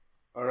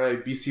All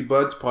right, BC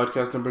Buds,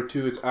 podcast number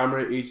 2. It's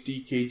Amra,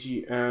 HD,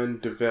 KG,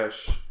 and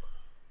Devesh.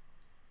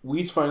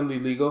 Weed's finally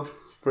legal.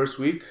 First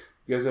week.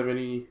 You guys have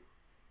any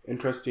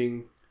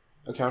interesting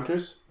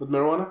encounters with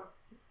marijuana?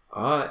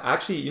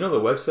 Actually, the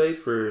website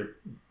for,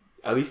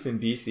 at least in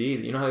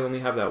BC, you know how they only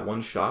have that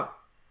one shop?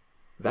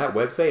 That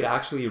website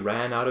actually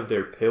ran out of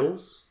their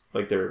pills.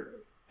 Like the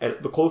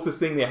closest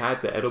thing they had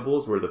to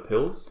edibles were the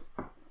pills.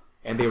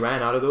 And they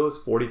ran out of those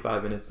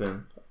 45 minutes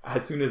in.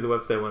 As soon as the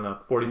website went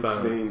up,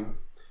 45 minutes.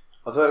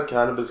 I was at a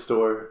cannabis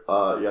store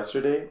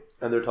yesterday,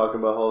 and they're talking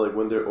about how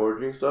when they're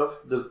ordering stuff,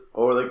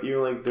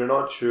 even they're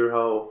not sure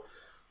how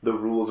the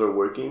rules are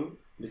working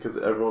because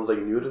everyone's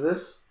new to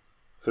this.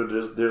 So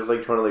they're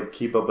just trying to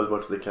keep up as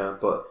much as they can,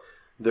 but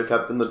they're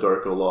kept in the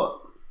dark a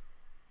lot.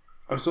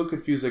 I'm so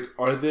confused.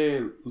 Are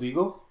they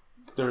legal?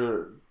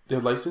 They're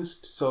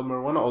licensed to sell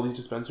marijuana. All these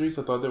dispensaries.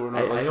 I thought they were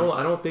not licensed.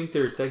 I don't think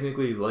they're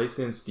technically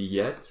licensed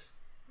yet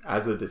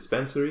as a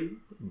dispensary,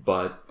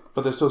 but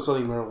they're still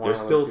selling marijuana. They're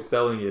still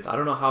selling it. I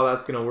don't know how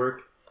that's gonna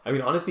work. I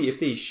mean, honestly, if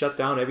they shut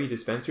down every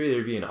dispensary,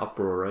 there'd be an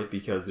uproar, right?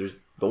 Because the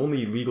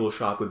only legal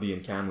shop would be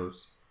in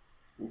Kamloops.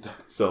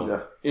 So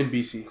yeah. In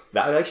BC,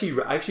 I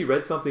actually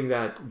read something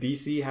that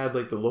BC had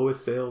the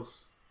lowest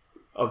sales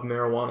of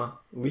marijuana,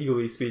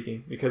 legally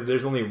speaking, because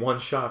there's only one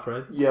shop,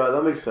 right? Yeah,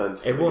 that makes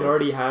sense. Everyone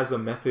already has a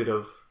method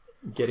of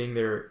getting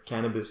their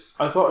cannabis.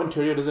 I thought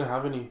Ontario doesn't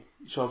have any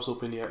shops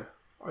open yet.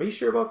 Are you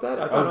sure about that?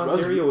 I thought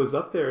Ontario was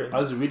up there.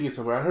 I was reading it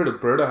somewhere. I heard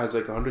Alberta has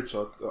 100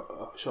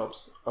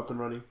 shops up and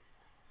running.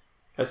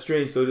 That's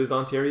strange. So does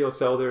Ontario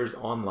sell theirs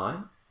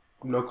online?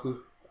 No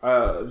clue.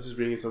 I was just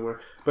reading it somewhere.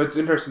 But it's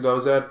interesting though. I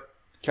was at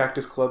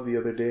Cactus Club the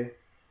other day,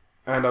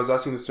 and I was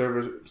asking the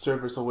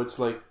server, so it's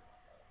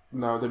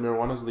now that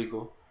marijuana's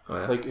legal. Oh,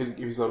 yeah? It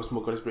gives a lot of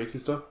smoke on his breaks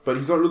and stuff. But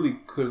he's not really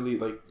clearly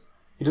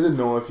he doesn't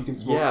know if he can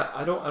smoke. Yeah,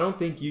 I don't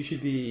think you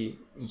should be.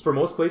 For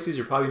most places,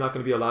 you're probably not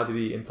going to be allowed to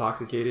be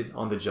intoxicated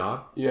on the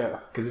job. Yeah,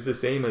 because it's the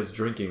same as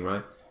drinking,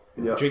 right?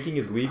 Yeah. Drinking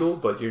is legal,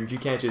 but you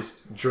can't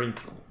just drink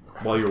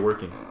while you're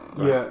working.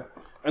 Right? Yeah,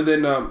 and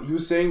then he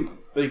was saying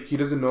he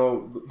doesn't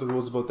know the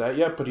rules about that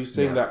yet, but he's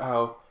saying that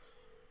how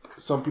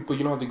some people,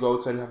 how they go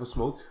outside and have a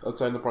smoke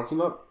outside in the parking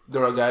lot.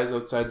 There are guys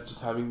outside just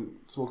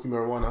smoking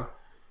marijuana,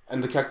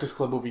 and the Cactus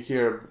Club over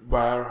here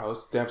by our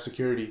house, they have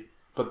security,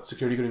 but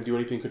security couldn't do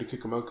anything, couldn't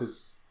kick them out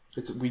because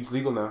weed's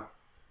legal now.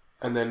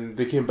 And then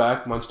they came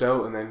back, munched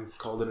out, and then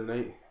called it a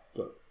night.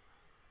 But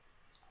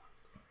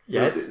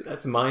yeah,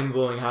 that's mind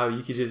blowing how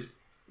you could just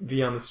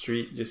be on the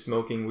street just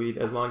smoking weed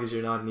as long as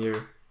you're not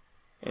near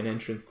an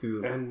entrance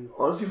to. And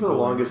honestly, for the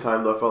longest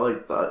time, though, I felt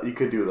like that you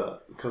could do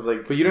that because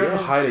but you don't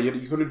have to hide it.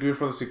 You couldn't do it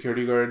from the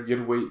security guard. You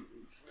had to wait,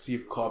 see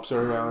if cops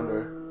are around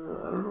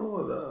or. I don't know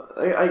about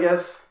that. I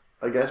guess,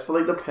 but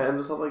the pens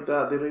and stuff like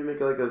that, they don't even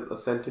make a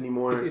cent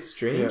anymore. It's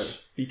strange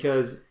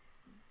because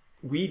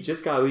weed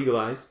just got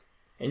legalized.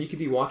 And you could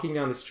be walking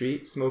down the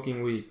street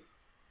smoking weed.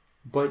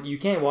 But you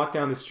can't walk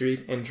down the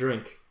street and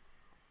drink.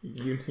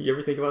 You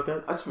ever think about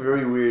that? That's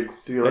very weird.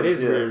 That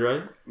is weird,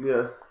 right?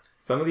 Yeah.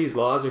 Some of these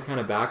laws are kind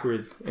of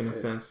backwards in a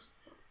sense.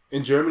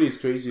 In Germany, it's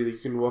crazy. You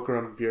can walk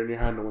around with beer in your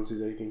hand, no one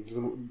says anything. You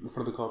can in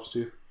front of the cops,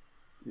 too.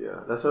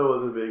 Yeah, that's how it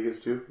was in Vegas,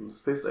 too.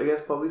 I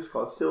guess probably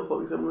Scottsdale,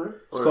 probably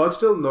similar.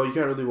 Scottsdale? No, you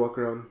can't really walk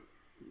around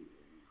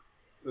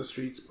the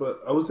streets. But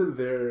I wasn't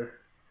there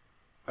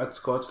at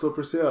Scottsdale,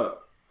 per se.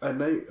 At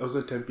night, I was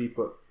at Tempe,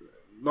 but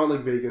not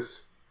like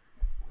Vegas.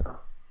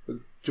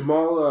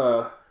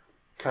 Jamal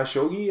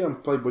Khashoggi, I'm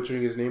probably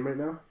butchering his name right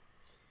now.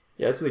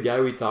 Yeah, it's the guy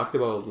we talked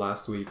about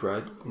last week,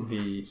 right? Mm-hmm.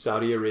 The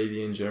Saudi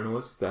Arabian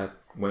journalist that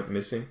went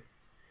missing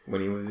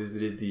when he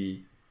visited the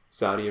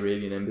Saudi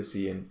Arabian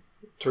embassy in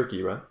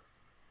Turkey, right?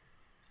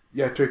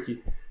 Yeah,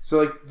 Turkey.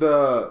 So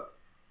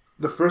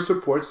the first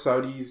report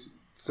Saudis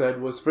said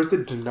was first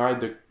they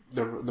denied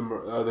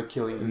the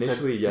killing.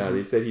 Initially,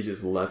 they said he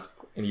just left.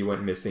 And he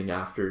went missing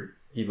after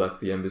he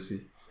left the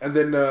embassy. And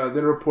then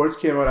reports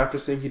came out after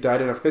saying he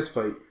died in a fist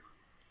fight.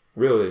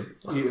 Really?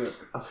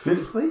 A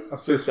fist fight?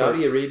 So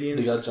Saudi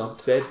Arabians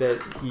said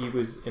that he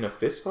was in a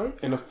fist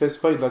fight? In a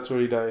fist fight, that's where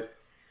he died.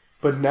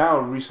 But now,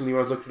 recently, when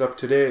I was looking it up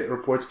today,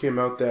 reports came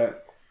out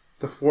that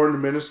the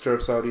foreign minister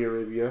of Saudi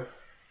Arabia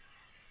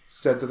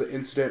said that the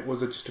incident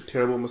was just a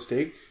terrible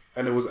mistake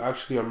and it was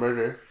actually a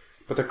murder,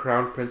 but the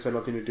crown prince had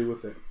nothing to do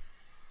with it.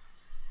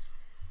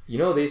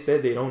 They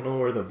said they don't know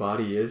where the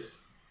body is.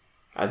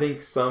 I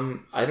think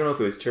I don't know if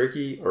it was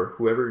Turkey or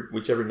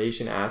whichever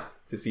nation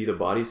asked to see the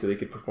body so they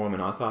could perform an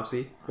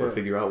autopsy or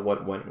figure out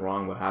what went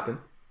wrong, what happened.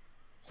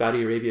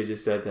 Saudi Arabia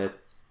just said that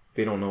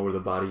they don't know where the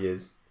body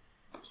is.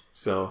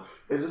 So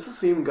is this the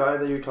same guy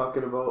that you're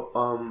talking about?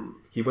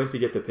 He went to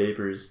get the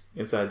papers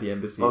inside the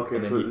embassy,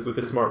 and then with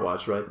the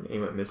smartwatch, right? And he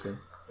went missing.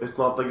 It's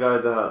not the guy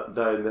that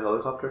died in the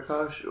helicopter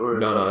crash, or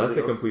no, that's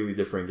a completely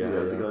different guy.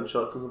 The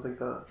gunshots and something like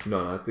that.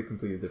 No, that's a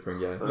completely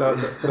different guy.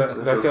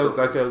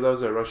 That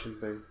was a Russian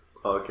thing.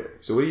 Oh, okay.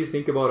 So what do you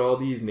think about all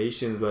these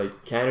nations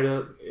like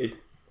Canada?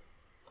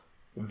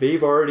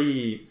 They've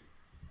already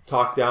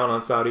talk down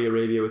on Saudi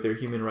Arabia with their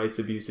human rights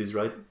abuses,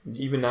 right?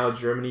 Even now,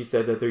 Germany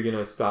said that they're going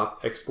to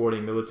stop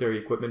exporting military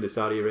equipment to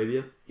Saudi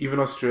Arabia. Even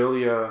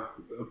Australia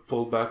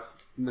pulled back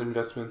the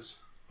investments.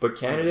 But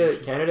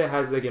Canada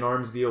has like an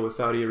arms deal with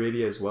Saudi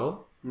Arabia as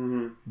well.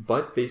 Mm-hmm.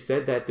 But they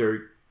said that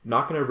they're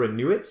not going to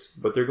renew it,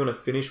 but they're going to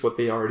finish what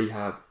they already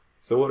have.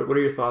 So what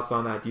are your thoughts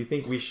on that? Do you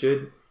think we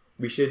should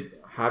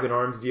have an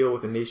arms deal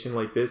with a nation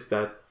like this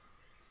that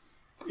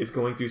is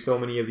going through so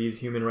many of these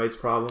human rights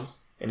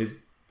problems? And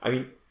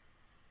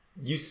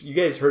you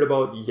guys heard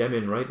about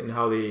Yemen, right? And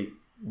how they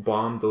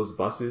bombed those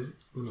buses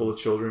full of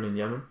children in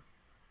Yemen?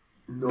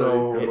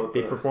 No.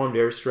 They performed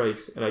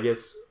airstrikes, and I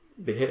guess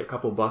they hit a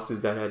couple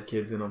buses that had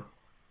kids in them.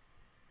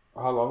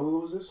 How long ago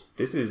was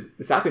this?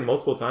 This happened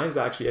multiple times,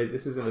 actually.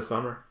 This is in the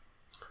summer.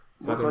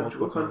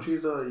 What country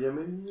is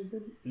Yemen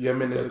again?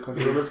 Yemen is a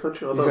country. Yemen's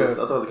country? I thought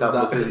it was a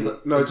capital city.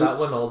 Is that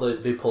when all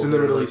they pulled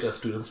in like,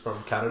 students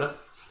from Canada?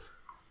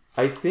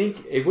 I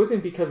think it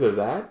wasn't because of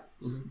that,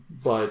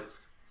 but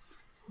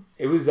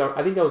it was.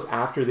 I think that was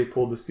after they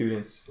pulled the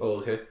students.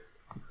 Oh, okay.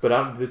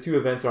 But the two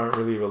events aren't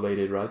really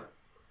related, right?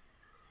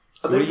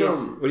 So what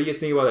do you guys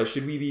think about that?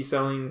 Should we be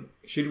selling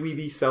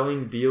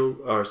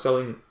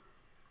selling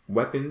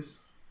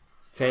weapons,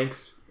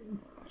 tanks,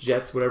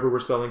 jets, whatever we're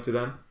selling to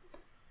them?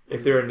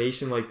 If they're a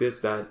nation like this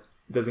that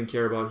doesn't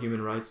care about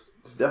human rights?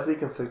 It's definitely a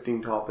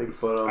conflicting topic,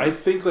 but I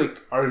think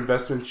like our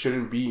investment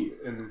shouldn't be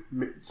in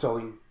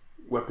selling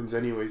weapons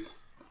anyways.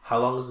 How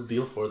long is the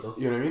deal for, though?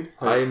 You know what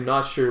I mean? I'm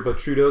not sure, but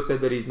Trudeau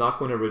said that he's not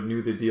going to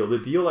renew the deal. The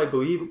deal, I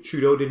believe,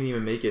 Trudeau didn't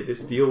even make it.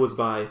 This deal was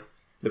by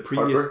the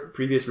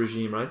previous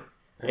regime, right?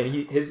 And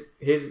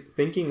his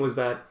thinking was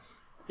that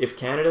if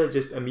Canada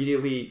just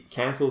immediately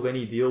cancels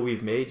any deal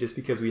we've made just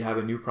because we have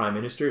a new prime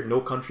minister,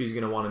 no country's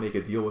going to want to make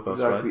a deal with us,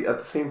 exactly. Right? At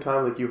the same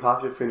time, like, you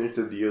have to finish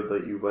the deal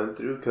that you went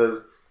through,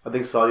 because I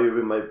think Saudi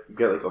Arabia might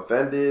get like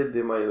offended.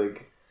 They might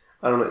like,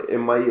 I don't know. It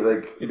might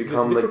like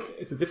become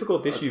it's a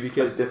difficult issue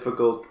because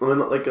difficult. I mean,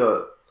 not like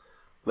a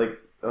like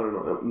I don't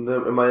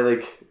know.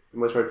 It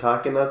might start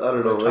attacking us. I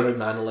don't know. Like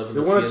 9/11.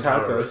 They want to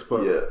attack us,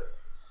 but yeah,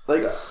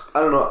 like I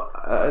don't know.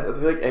 I feel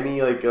like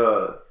any like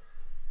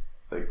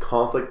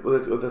conflict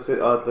with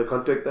the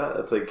country like that,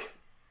 it's like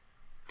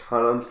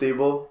kind of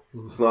unstable.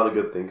 It's not a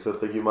good thing. So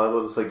it's like you might as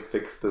well just like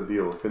fix the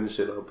deal, finish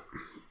it up,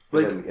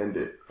 like and end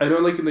it. I know,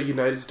 like in the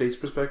United States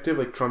perspective,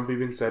 like Trump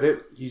even said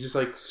it. He just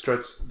like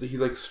stressed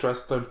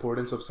the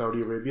importance of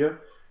Saudi Arabia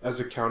as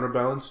a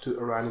counterbalance to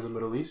Iran in the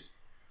Middle East.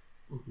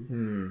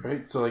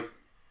 Right. So like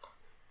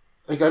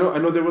I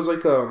know there was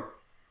like a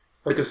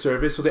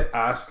survey. So they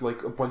asked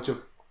like a bunch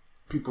of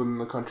people in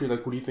the country,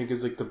 like, what do you think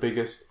is like the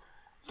biggest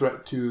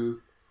threat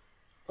to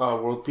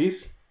world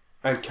peace?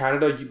 And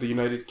Canada, the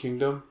United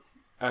Kingdom,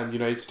 and the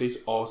United States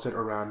all said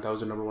Iran. That was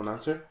the number one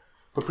answer.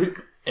 But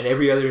and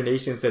every other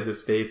nation said the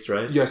States,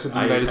 right? Yes, the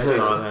United States,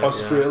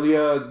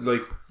 Australia,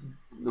 like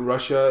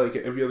Russia, like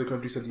every other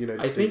country said the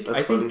United States.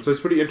 I think so. It's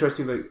pretty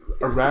interesting. Like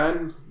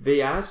Iran,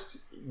 they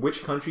asked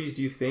which countries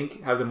do you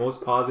think have the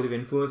most positive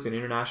influence in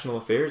international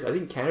affairs. I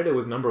think Canada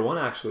was number one,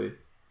 actually.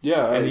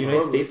 Yeah, and the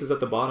United States was at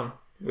the bottom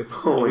with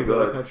all these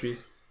other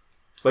countries.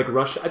 Like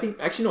Russia, I think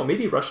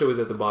maybe Russia was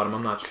at the bottom.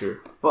 I'm not sure.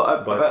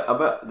 But I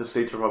bet the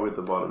States are probably at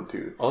the bottom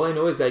too. All I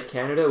know is that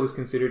Canada was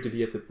considered to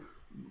be at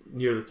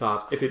near the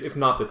top, if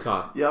not the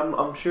top. Yeah,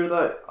 I'm sure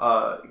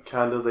that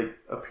Canada's like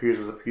appears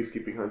as a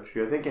peacekeeping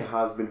country. I think it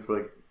has been for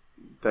like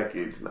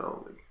decades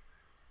now. Like,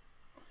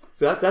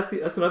 so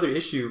that's another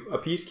issue. A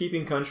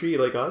peacekeeping country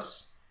like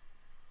us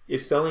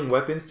is selling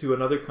weapons to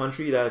another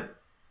country that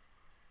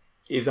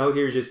is out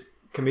here just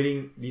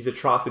committing these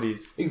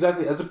atrocities.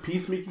 Exactly. As a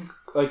peacemaking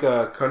like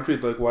a country,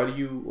 like why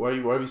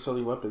are we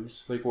selling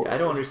weapons? Like I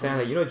don't understand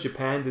that. You know,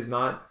 Japan does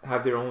not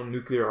have their own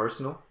nuclear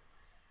arsenal.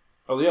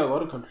 Oh yeah, a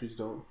lot of countries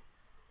don't.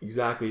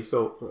 Exactly.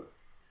 So,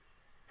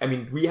 I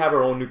mean, we have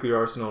our own nuclear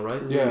arsenal,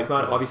 right? Yeah. It's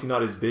obviously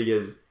not as big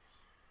as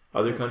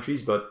other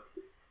countries, but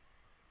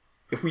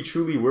if we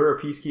truly were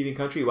a peacekeeping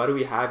country, why do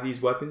we have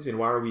these weapons and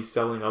why are we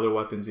selling other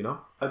weapons? You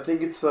know? I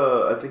think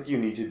I think you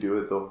need to do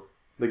it though,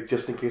 like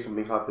just in case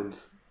something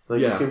happens.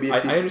 Like, yeah, you can be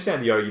I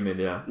understand the argument.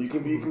 Yeah, you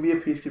can be a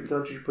peacekeeping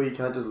country, but you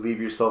can't just leave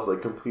yourself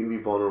like completely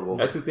vulnerable.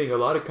 That's the thing. A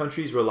lot of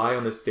countries rely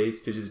on the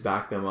states to just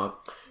back them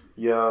up.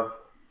 Yeah,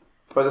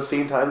 but at the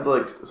same time,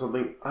 like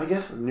something, I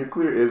guess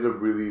nuclear is a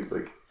really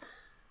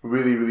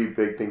really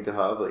big thing to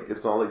have. Like,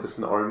 it's not like just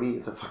an army;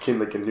 it's a fucking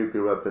like a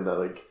nuclear weapon that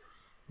like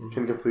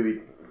can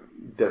completely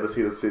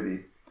devastate a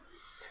city.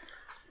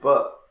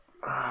 But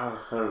I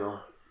don't know.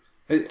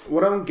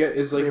 What I don't get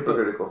is like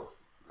hypocritical,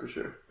 for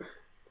sure.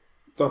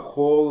 The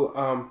whole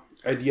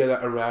idea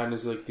that Iran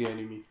is like the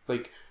enemy.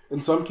 Like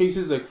in some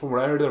cases, like from what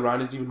I heard,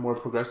 Iran is even more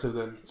progressive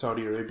than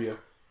Saudi Arabia.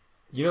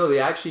 You know, they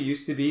actually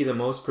used to be the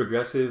most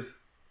progressive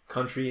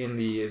country in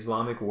the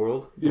Islamic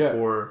world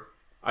before.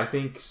 I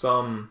think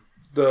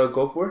the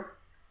Gulf War.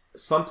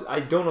 I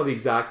don't know the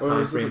exact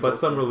time frame, but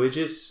some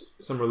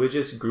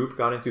religious group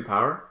got into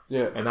power.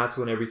 Yeah, and that's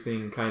when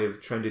everything kind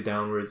of trended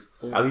downwards.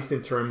 Yeah. At least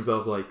in terms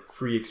of like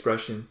free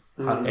expression.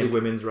 and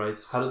women's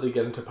rights. How did they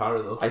get into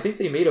power, though? I think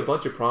they made a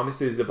bunch of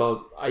promises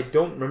about. I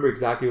don't remember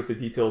exactly what the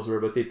details were,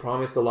 but they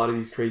promised a lot of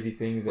these crazy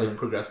things, like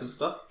progressive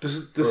stuff. This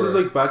is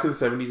like back in the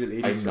 70s and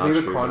 80s. I'm not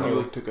the sure, economy no.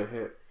 like took a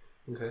hit.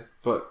 Okay,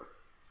 but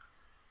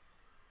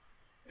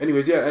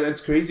anyways, yeah, and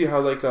it's crazy how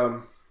like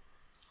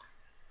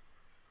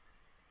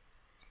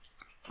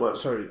What?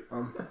 Sorry.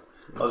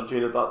 Other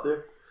train of thought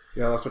there.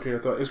 Yeah, I lost my train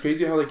of thought. It's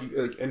crazy how like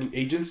any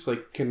agents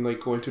like can like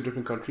go into a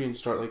different country and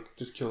start like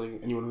just killing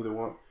anyone who they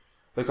want.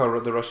 Like how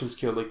the Russians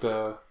killed like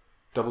the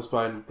double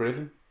spy in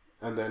Britain,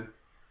 and then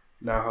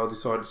now how the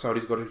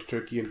Saudis got into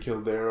Turkey and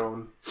killed their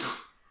own,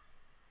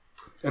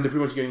 and they're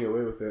pretty much getting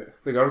away with it.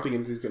 Like I don't think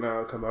anything's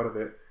gonna come out of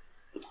it.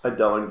 I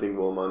doubt anything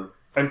will, man.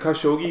 And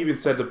Khashoggi even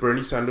said that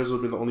Bernie Sanders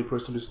would be the only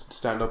person to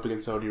stand up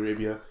against Saudi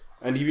Arabia.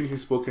 And even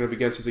he's spoken up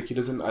against. He's like, he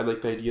doesn't. I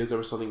like the ideas that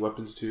we're selling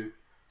weapons to.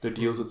 The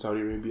deals with Saudi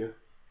Arabia.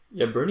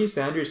 Yeah, Bernie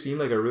Sanders seemed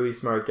like a really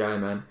smart guy,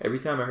 man. Every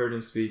time I heard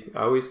him speak,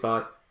 I always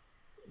thought,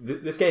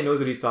 this guy knows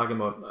what he's talking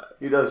about.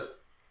 He does.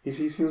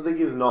 He seems like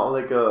he's not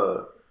like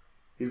a.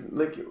 He's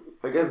like,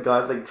 I guess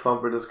guys like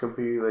Trump are just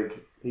completely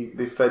like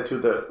they fed to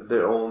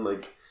their own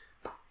like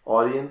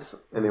audience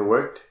and it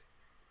worked.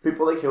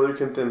 People like Hillary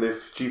Clinton,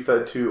 she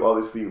fed to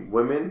obviously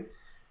women,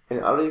 and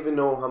I don't even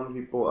know how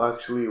many people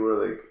actually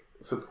were like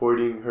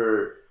supporting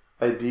her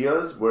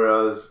ideas,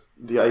 whereas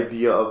the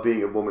idea of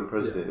being a woman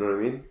president, you know what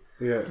I mean?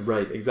 Yeah.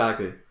 Right,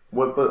 exactly.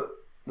 But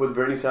with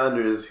Bernie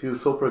Sanders, he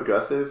was so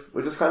progressive,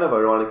 which is kind of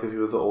ironic because he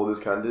was the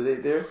oldest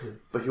candidate there,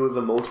 but he was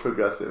the most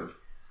progressive,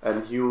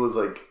 and he was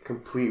like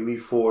completely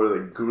for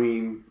like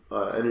green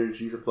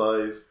energy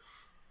supplies,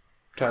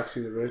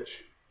 taxing the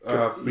rich,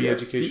 free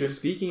education.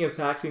 Speaking of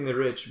taxing the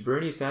rich,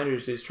 Bernie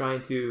Sanders is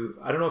trying to.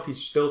 I don't know if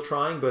he's still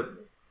trying, but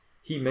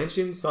he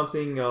mentioned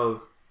something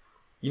of.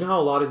 You know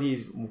how a lot of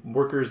these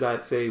workers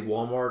at, say,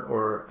 Walmart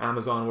or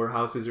Amazon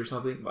warehouses or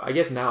something, I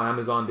guess now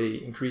Amazon, they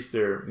increased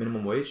their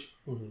minimum wage.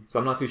 Mm-hmm. So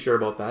I'm not too sure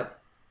about that.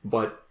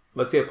 But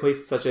let's say a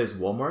place such as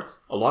Walmart,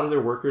 a lot of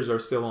their workers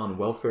are still on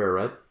welfare,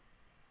 right?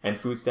 And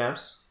food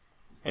stamps.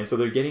 And so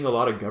they're getting a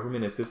lot of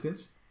government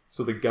assistance.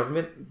 So the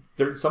government,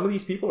 some of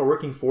these people are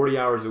working 40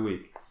 hours a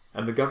week.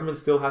 And the government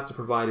still has to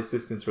provide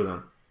assistance for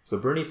them. So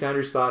Bernie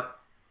Sanders thought,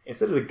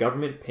 instead of the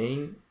government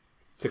paying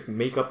to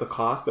make up the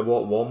cost of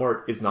what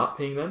Walmart is not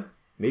paying them,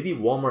 maybe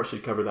Walmart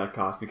should cover that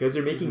cost because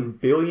they're making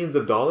billions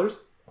of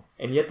dollars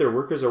and yet their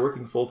workers are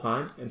working full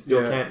time and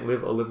still can't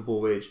live a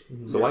livable wage.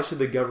 So why should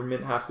the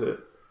government have to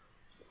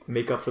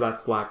make up for that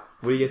slack?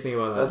 What do you guys think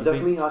about that? That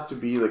definitely has to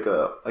be like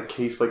a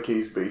case by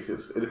case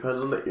basis. It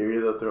depends on the area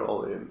that they're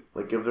all in.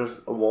 Like if there's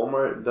a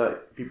Walmart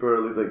that people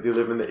are like they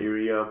live in the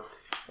area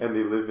and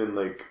they live in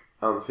like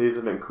say it's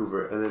in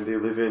Vancouver and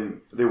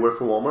then they work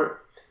for Walmart.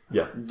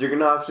 Yeah, you're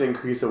gonna have to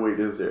increase the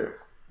wages there,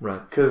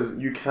 right? Because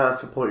you can't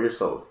support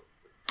yourself.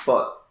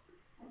 But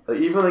like,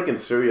 even like in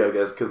Syria, I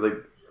guess, because like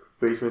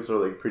basements are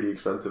like pretty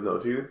expensive now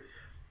too.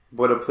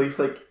 But a place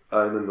like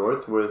in the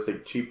north where it's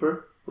like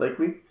cheaper,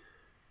 likely,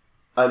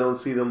 I don't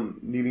see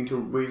them needing to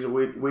raise their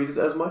wages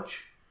as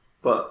much.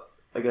 But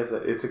I guess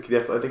I think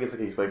it's a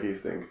case by case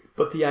thing.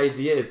 But the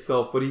idea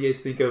itself, what do you guys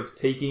think of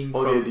taking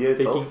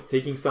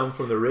some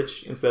from the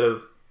rich instead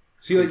of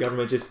the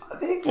government just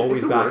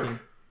always backing?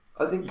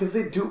 I think because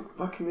they do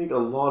fucking make a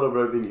lot of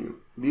revenue.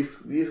 These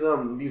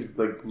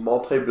like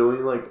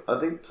multi-billion, like I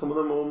think some of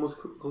them are almost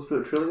close to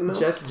 $1 trillion now.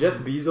 Jeff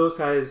Bezos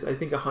has I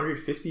think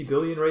 150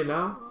 billion right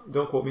now.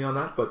 Don't quote me on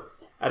that, but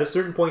at a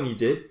certain point he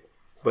did.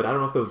 But I don't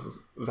know if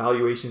the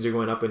valuations are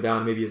going up and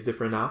down. Maybe it's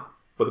different now.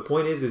 But the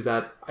point is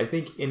that I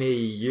think in a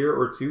year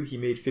or two he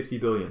made 50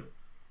 billion.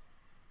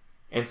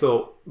 And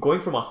so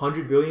going from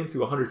 100 billion to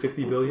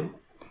 150 billion,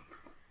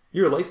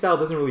 your lifestyle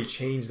doesn't really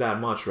change that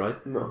much,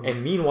 right? No.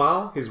 And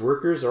meanwhile, his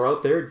workers are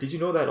out there. Did you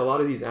know that a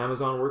lot of these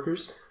Amazon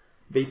workers,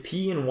 they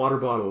pee in water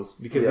bottles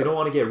because they don't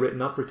want to get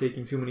written up for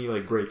taking too many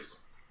like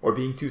breaks or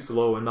being too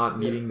slow and not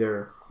meeting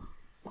their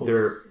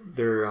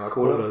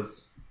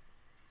quotas.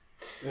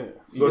 Yeah.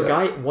 So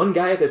one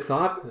guy at the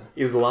top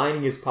is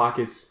lining his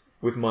pockets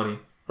with money.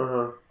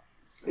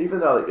 Even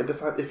that, like the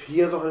fact if he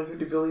has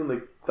 150 billion,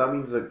 like that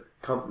means the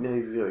company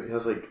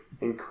has like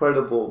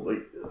incredible,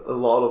 like a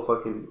lot of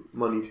fucking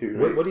money too.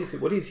 Right? What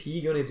is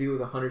he gonna do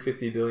with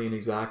 150 billion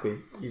exactly?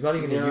 He's not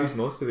even gonna use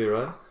most of it,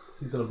 right?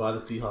 He's gonna buy the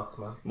Seahawks,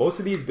 man. Most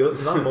of these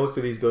not most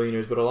of these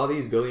billionaires, but a lot of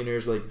these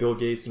billionaires like Bill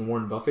Gates and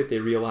Warren Buffett, they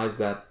realize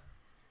that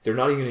they're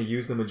not even gonna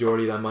use the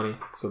majority of that money,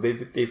 so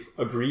they've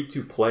agreed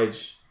to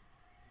pledge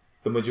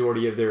the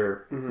majority of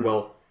their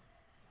wealth.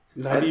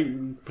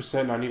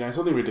 90%, 99,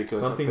 something ridiculous.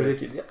 Something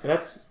ridiculous. Yeah,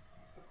 that's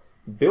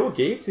Bill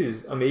Gates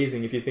is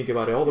amazing if you think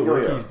about it. All the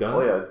work he's done.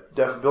 Oh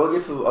yeah, Bill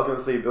Gates is. I was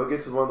gonna say Bill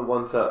Gates is one of the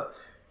ones that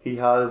he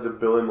has the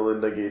Bill and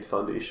Melinda Gates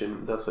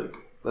Foundation. That's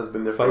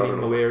been there fighting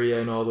malaria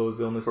and all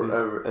those illnesses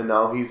forever. And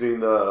now he's doing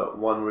the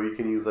one where you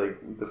can use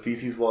like the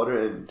feces water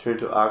and turn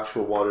to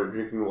actual water,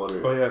 drinking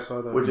water. Oh yeah, I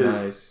saw that. Which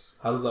is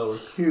how does that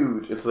work?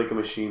 Huge. It's like a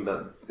machine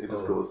that it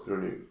just goes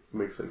through and it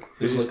makes like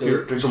it's just like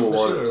pure drinkable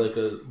water, or like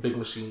a big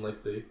machine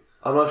like they.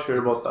 I'm not sure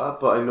about that,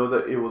 but I know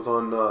that it was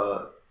on.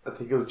 I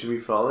think it was Jimmy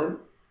Fallon,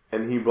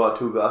 and he brought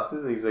 2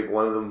 glasses, and he's like,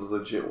 one of them was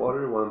legit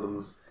water, one of them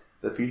was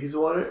the feces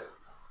water.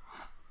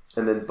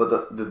 And then,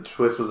 but the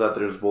twist was that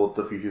there's both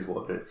the feces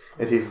water.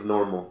 It tastes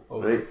normal,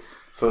 right?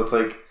 So it's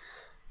like,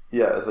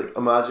 yeah, it's like,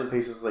 imagine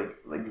places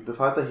like the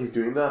fact that he's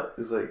doing that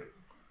is like,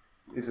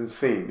 it's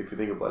insane if you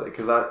think about it.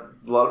 Because a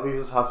lot of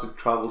places have to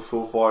travel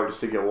so far just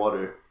to get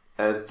water,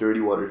 and it's dirty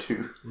water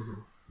too.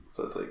 Mm-hmm.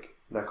 So it's like,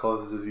 that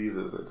causes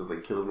diseases, and it just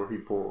like kills more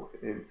people.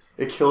 And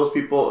it kills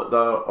people that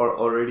are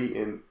already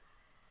in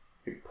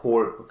like,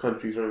 poor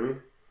countries, you know what I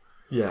mean?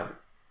 Yeah.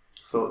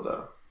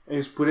 So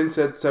and Putin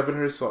said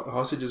 700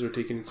 hostages were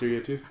taken in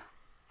Syria too.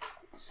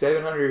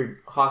 700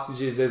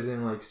 hostages, as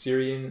in like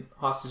Syrian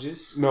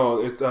hostages?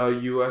 No, it's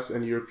U.S.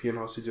 and European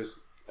hostages.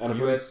 And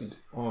U.S. And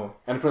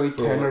apparently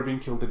 10 are being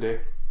killed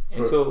today.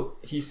 And so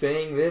he's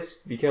saying this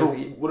because...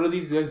 what are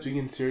these guys doing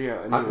in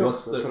Syria?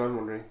 That's what I'm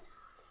wondering.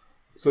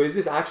 So is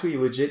this actually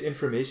legit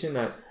information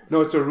that...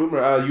 No, it's a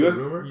rumor. It's a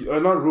rumor?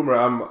 Not rumor.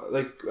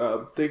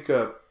 I think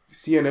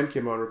CNN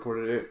came out and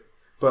reported it.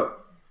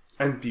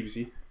 And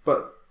BBC.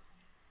 But...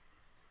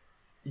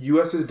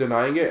 U.S. is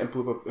denying it, and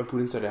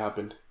Putin said it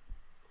happened.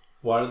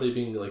 Why are they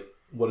being like?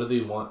 What do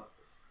they want?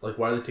 Like,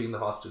 why are they taking the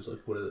hostage? Like,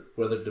 what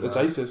are their demands?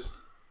 It's ISIS.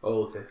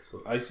 Oh, okay.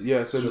 So ISIS,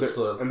 yeah.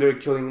 So and they're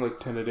killing like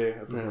 10 a day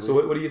apparently. So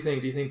what do you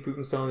think? Do you think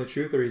Putin's telling the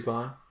truth or he's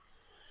lying?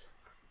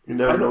 You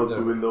never know with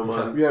Putin though,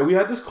 man. Yeah, we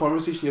had this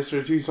conversation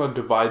yesterday too. You saw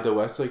divide the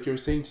West, like you were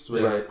saying, just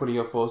with like putting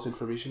up false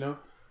information out.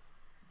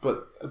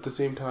 But at the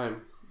same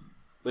time,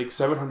 like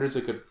 700 is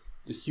like a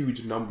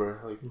huge number.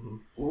 Like,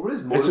 what would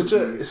his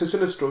motive it's such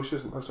an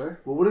atrocious. I'm sorry.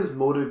 What would his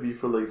motive be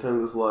for like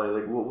telling this lie?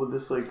 Like, what would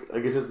this like? I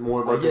guess it's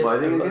more about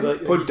dividing again.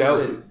 Like,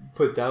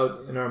 put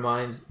doubt in our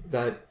minds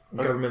that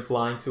government's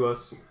lying to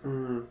us.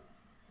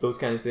 Those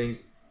kind of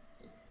things,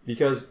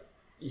 because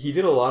he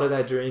did a lot of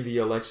that during the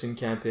election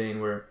campaign,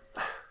 where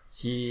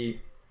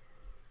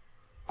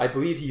I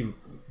believe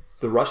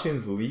the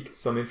Russians leaked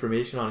some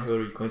information on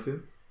Hillary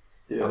Clinton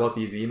about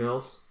these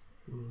emails.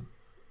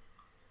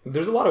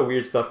 There's a lot of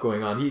weird stuff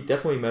going on. He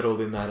definitely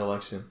meddled in that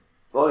election.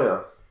 Oh,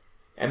 yeah.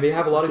 And they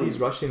have a lot of these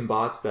Russian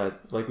bots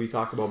that, like we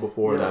talked about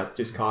before, that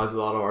just cause a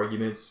lot of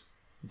arguments,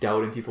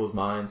 doubt in people's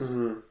minds,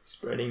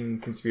 spreading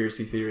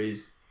conspiracy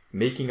theories,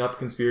 making up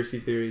conspiracy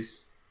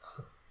theories.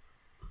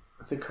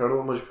 It's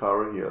incredible how much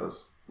power he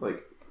has.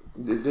 Like,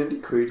 didn't he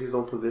create his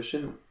own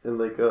position in,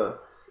 like,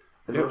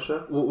 in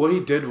Russia? What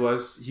he did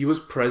was, he was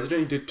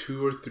president, he did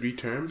 2 or 3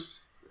 terms,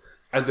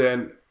 and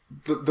then...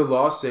 The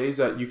law says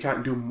that you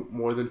can't do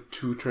more than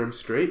 2 terms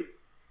straight.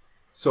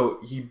 So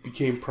he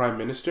became prime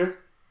minister.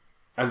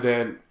 And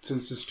then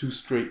since his 2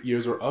 straight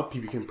years were up,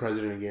 he became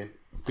president again.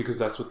 Because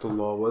that's what the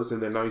law was.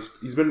 And then now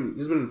he's been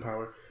in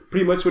power.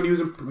 Pretty much when he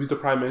was the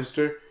prime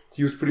minister,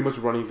 he was pretty much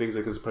running things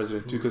like as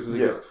president too.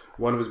 Because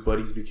one of his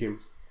buddies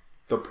became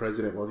the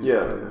president while he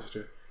was prime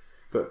minister.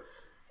 But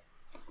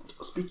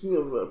speaking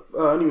of,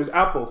 anyways,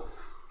 Apple.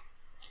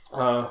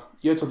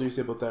 You had something to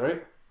say about that,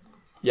 right?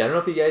 Yeah, I don't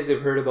know if you guys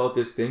have heard about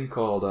this thing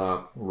called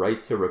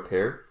right to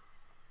repair.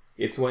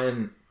 It's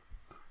when,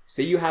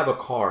 say you have a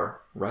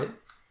car, right?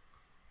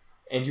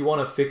 And you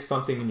want to fix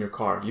something in your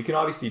car. You can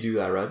obviously do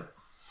that, right?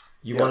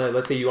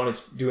 Let's say you want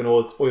to do an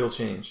oil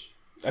change.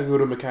 I can go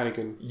to a mechanic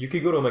You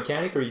could go to a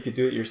mechanic, or you could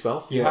do it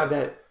yourself. You have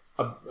that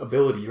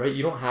ability, right?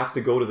 You don't have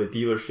to go to the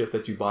dealership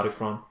that you bought it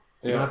from.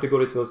 You don't have to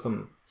go to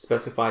some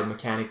specified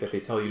mechanic that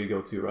they tell you to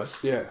go to, right?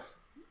 Yeah.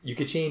 You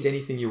could change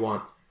anything you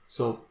want.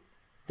 So...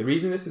 the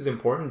reason this is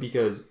important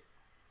because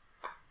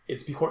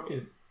it's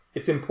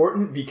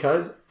important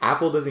because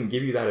Apple doesn't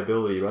give you that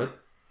ability, right?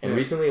 And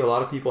recently a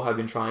lot of people have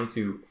been trying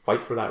to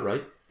fight for that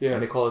right. Yeah.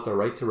 And they call it the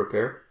right to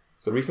repair.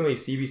 So recently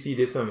CBC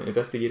did some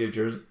investigative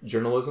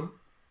journalism.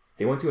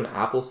 They went to an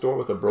Apple store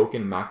with a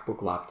broken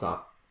MacBook laptop.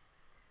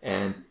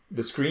 And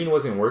the screen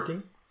wasn't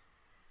working.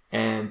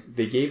 And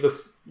they gave the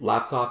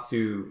laptop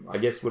to, I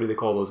guess, what do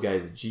they call those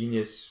guys?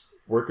 Genius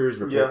workers?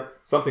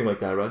 Something like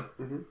that, right?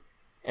 Mm-hmm.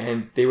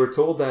 And they were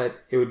told that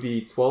it would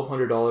be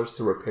 $1,200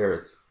 to repair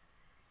it.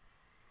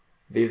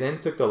 They then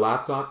took the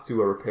laptop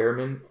to a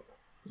repairman.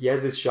 He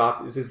has this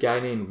shop. It's this guy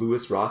named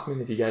Louis Rossmann,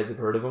 if you guys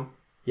have heard of him.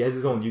 He has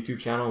his own YouTube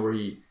channel where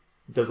he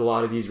does a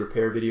lot of these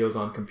repair videos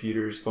on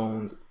computers,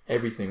 phones,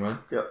 everything, right?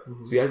 Yeah.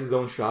 Mm-hmm. So he has his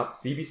own shop.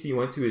 CBC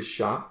went to his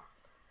shop,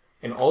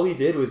 and all he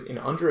did was, in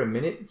under a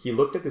minute, he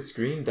looked at the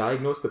screen,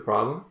 diagnosed the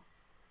problem.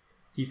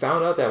 He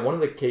found out that one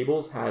of the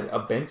cables had a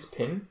bent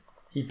pin.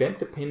 He bent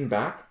the pin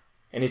back,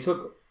 and it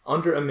took...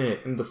 under a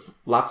minute, and the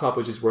laptop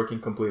was just working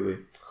completely.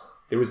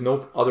 There was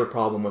no other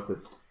problem with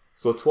it.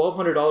 So a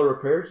 $1,200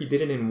 repair, he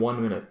did it in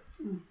 1 minute.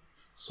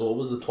 So what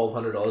was the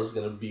 $1,200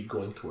 going to be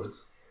going towards?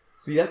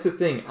 See, that's the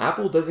thing.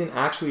 Apple doesn't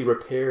actually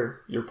repair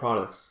your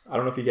products. I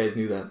don't know if you guys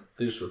knew that.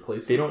 They just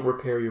replace They don't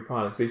repair your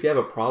products. So if you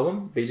have a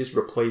problem, they just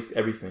replace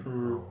everything.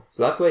 So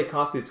that's why it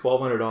costed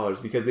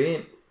 $1,200, because they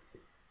didn't...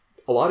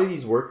 A lot of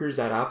these workers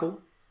at Apple...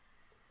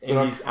 in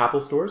these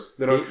Apple stores,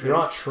 they're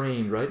not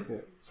trained, right?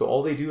 Yeah. So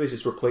all they do is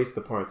just replace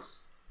the parts.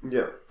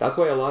 Yeah. That's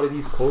why a lot of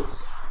these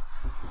quotes,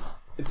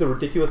 it's a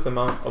ridiculous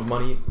amount of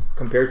money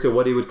compared to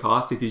what it would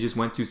cost if you just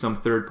went to some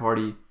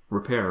third-party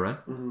repair, right?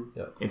 Mm-hmm.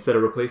 Yeah. Instead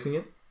of replacing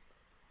it.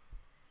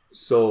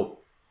 So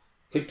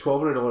Like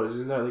 $1,200,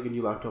 isn't that like a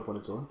new laptop on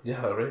its own?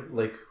 Yeah, right.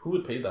 Like, who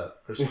would pay that?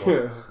 First of all,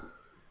 Yeah.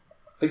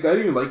 Like, I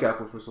didn't even like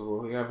Apple, first of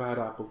all. Like, I've had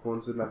Apple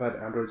phones and I've had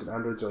Androids, and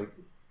Androids are, like,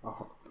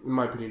 in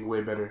my opinion, way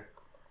better.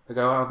 Like,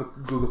 I have a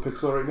Google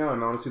Pixel right now,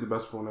 and honestly, the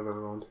best phone I've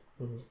ever owned.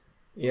 Mm-hmm.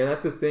 yeah,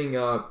 that's the thing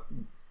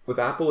with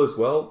Apple as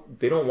well.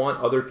 They don't want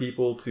other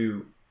people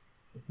to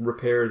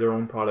repair their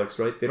own products,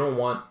 right? They don't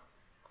want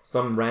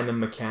some random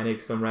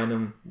mechanic, some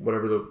random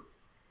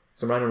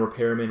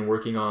repairman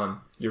working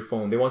on your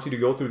phone. They want you to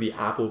go through the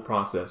Apple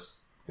process.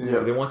 Yeah.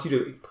 So they want you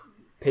to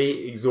pay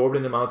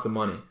exorbitant amounts of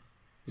money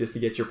just to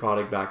get your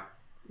product back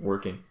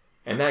working.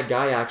 And that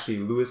guy actually,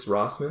 Louis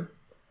Rossmann,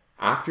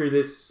 after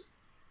this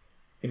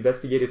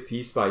investigative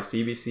piece by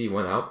CBC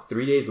went out,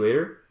 3 days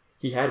later,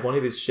 he had one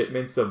of his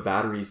shipments of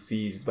batteries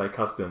seized by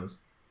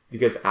customs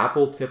because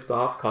Apple tipped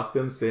off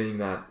customs saying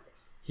that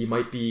he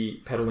might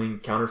be peddling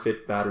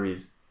counterfeit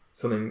batteries.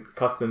 So then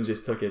customs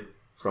just took it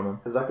from him.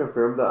 Is that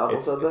confirmed that Apple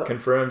said that? It's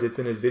confirmed. It's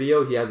in his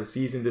video. He has a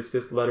cease and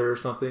desist letter or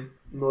something.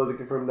 No, is it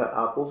confirmed that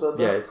Apple said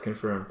that? Yeah, it's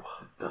confirmed.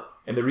 What the?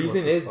 And the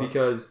reason is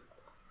because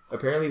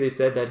apparently they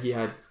said that he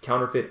had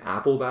counterfeit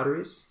Apple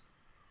batteries.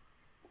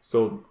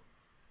 So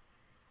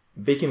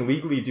they can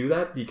legally do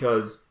that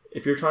because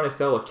if you're trying to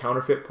sell a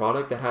counterfeit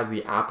product that has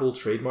the Apple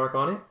trademark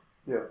on it,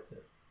 Yeah.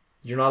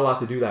 you're not allowed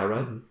to do that,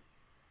 right?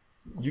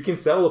 Mm-hmm. You can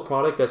sell a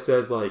product that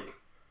says, like,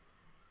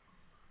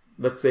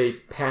 let's say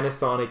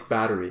Panasonic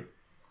battery,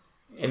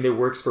 and it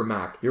works for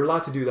Mac. You're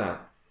allowed to do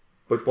that.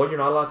 But what you're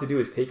not allowed to do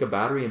is take a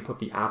battery and put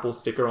the Apple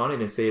sticker on it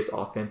and say it's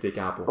authentic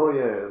Apple. Oh,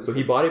 yeah. So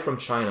he bought it from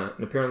China,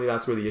 and apparently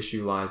that's where the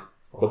issue lies.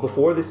 But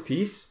before this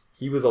piece,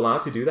 he was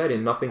allowed to do that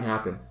and nothing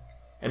happened.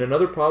 And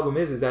another problem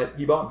is that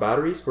he bought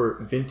batteries for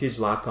vintage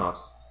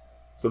laptops.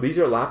 So these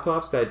are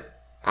laptops that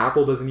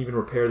Apple doesn't even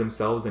repair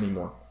themselves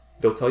anymore.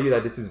 They'll tell you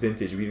that this is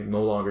vintage. We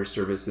no longer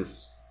service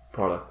this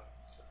product.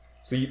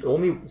 So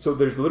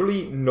there's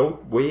literally no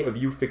way of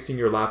you fixing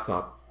your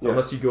laptop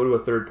unless you go to a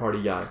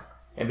third-party guy.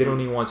 And they don't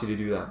even want you to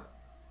do that.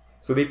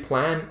 So they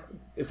plan,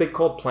 it's like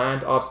called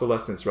planned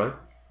obsolescence, right?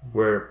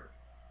 Where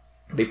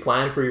they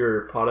plan for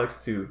your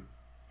products to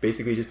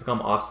basically just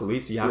become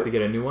obsolete, so you have to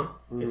get a new one.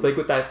 Mm-hmm. It's like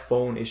with that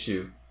phone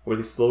issue, where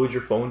they slowed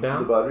your phone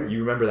down. The battery? You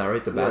remember that,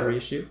 right? The battery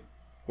issue?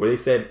 Where they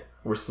said,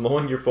 we're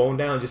slowing your phone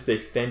down just to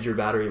extend your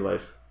battery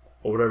life.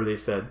 Or whatever they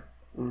said.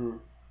 Mm-hmm.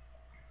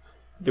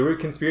 There were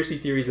conspiracy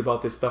theories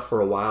about this stuff for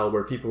a while,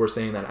 where people were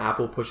saying that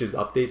Apple pushes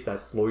updates that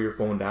slow your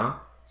phone down,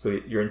 so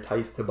you're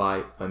enticed to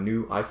buy a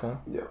new iPhone.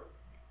 Yeah.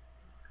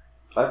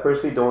 I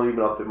personally don't even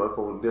update my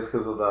phone just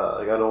because of that.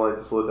 Like, I don't want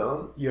it to slow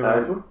down. You have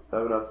an iPhone? I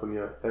have an iPhone,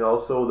 yeah. And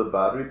also the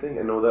battery thing.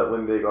 I know that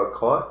when they got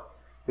caught,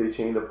 they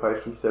changed the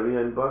price from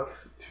 $79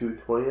 to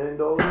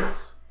 $29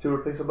 to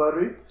replace a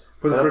battery.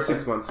 For the first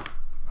 6 months.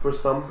 For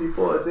some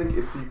people, I think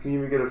you can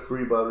even get a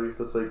free battery if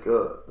it's like,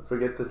 I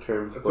forget the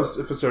terms.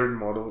 If a certain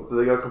model.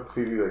 They got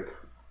completely like...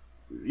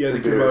 Yeah,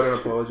 they came out and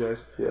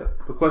apologized. Yeah.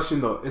 The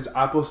question though, is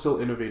Apple still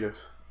innovative?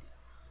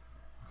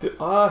 For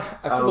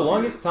the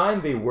longest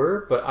time they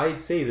were, but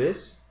I'd say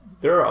this.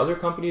 There are other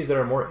companies that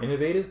are more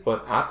innovative,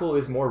 but Apple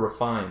is more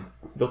refined.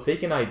 They'll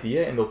take an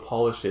idea and they'll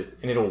polish it,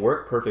 and it'll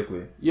work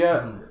perfectly.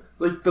 Yeah.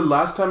 Like, the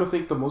last time I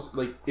think the most,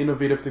 like,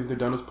 innovative thing they've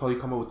done is probably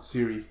come out with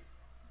Siri.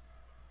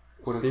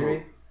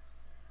 Siri?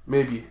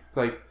 Maybe.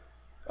 Like,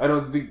 I know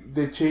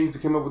they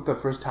came up with the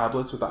first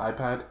tablets with the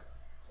iPad,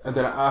 and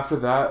then after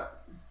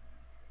that...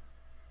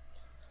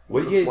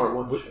 What do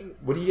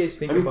you guys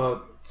think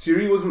about...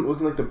 Siri wasn't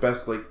like the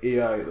best like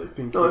AI like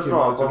thing. No, it's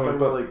not.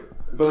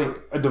 But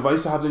like a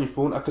device to have on your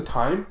phone at the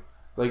time,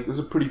 like, is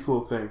a pretty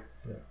cool thing.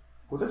 Yeah.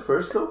 Was it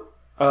first though?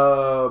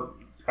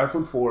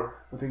 iPhone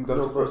 4. I think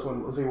that's the first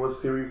one. I think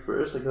was Siri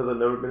first? Like, has it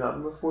never been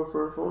happened before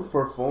for a phone?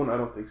 For a phone, I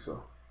don't think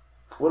so.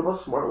 What about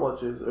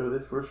smartwatches? Are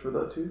they first for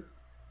that too?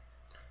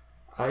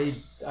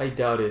 I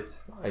doubt it.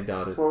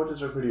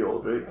 Smartwatches are pretty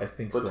old, right? I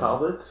think but so.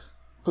 Tablets?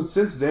 But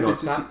since then,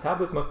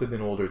 tablets must have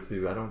been older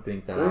too. I don't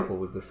think that Really? Apple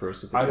was the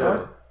first with the iPad?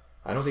 tablet.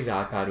 I don't think the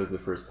iPad was the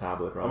first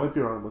tablet, right? I might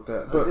be wrong with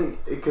that. I But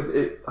think because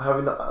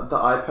having the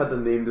iPad, the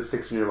name just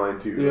sticks in your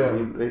mind too. Yeah. I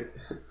mean, right?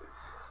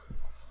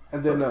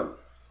 and then,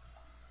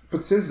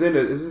 but since then,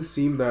 it doesn't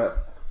seem that.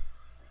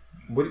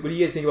 What do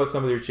you guys think about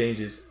some of their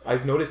changes?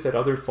 I've noticed that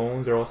other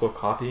phones are also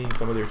copying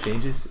some of their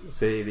changes.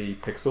 Say the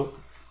Pixel,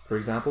 for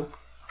example.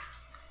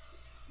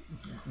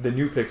 The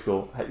new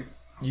Pixel.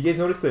 You guys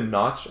notice the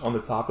notch on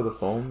the top of the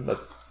phone that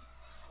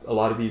a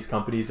lot of these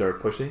companies are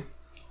pushing?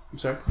 I'm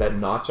sorry? That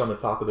notch on the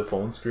top of the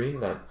phone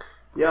screen?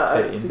 Yeah,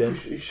 I think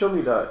indents? you showed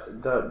me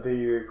that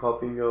they're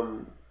copying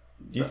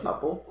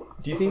Apple.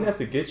 Do you think that's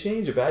a good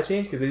change, a bad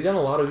change? Because they've done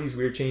a lot of these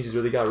weird changes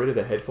where they got rid of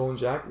the headphone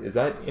jack. Is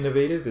that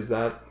innovative? Is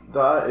that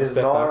That is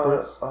step not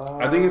backwards?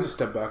 I think it's a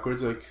step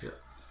backwards. Like,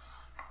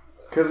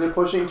 because they're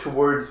pushing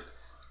towards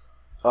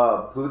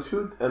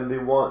Bluetooth, and they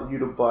want you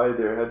to buy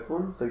their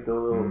headphones, like the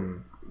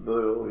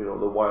little,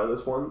 the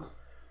wireless ones.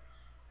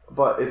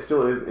 But it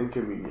still is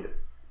inconvenient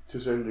to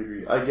a certain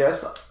degree. I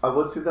guess I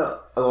would say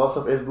that a lot of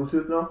stuff is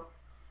Bluetooth now.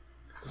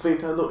 At the same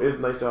time, though, it's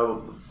nice to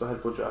have the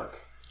headphone jack.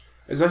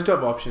 It's nice to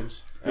have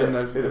options, and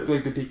Yeah, I feel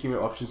like they're taking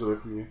your options away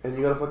from you. And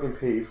you gotta fucking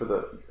pay for the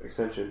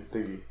extension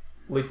thingy.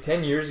 Like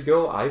 10 years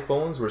ago,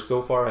 iPhones were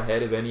so far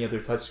ahead of any other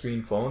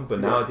touchscreen phone, but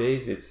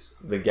nowadays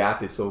the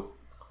gap is so.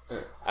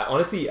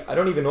 Honestly, I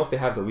don't even know if they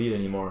have the lead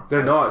anymore.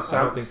 They're not.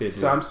 I don't think they do.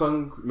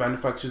 Samsung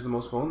manufactures the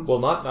most phones.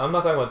 Well, I'm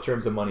not talking about in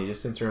terms of money,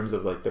 just in terms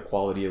of like the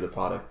quality of the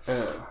product.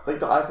 Like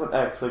the iPhone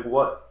X, like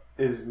what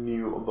is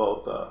new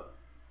about that?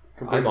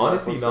 I'm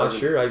honestly not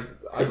sure. I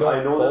don't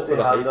know fall that for the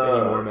they had hype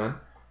anymore, man.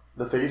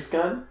 The face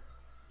scan,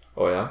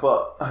 Oh yeah.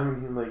 but I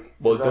mean, like,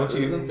 Well, is that don't you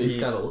really- think Face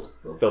kind of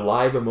old. the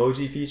live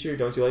emoji feature?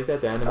 Don't you like that?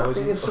 The I think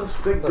emoji. it's so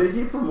stupid. They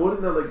keep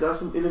promoting that like that's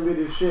some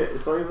innovative shit.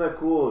 It's not even that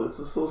cool. It's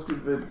just so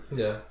stupid.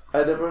 Yeah.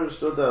 I never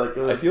understood that.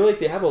 Like, I feel like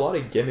they have a lot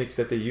of gimmicks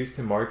that they use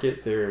to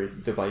market their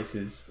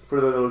devices.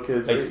 for the little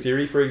kids, Like right?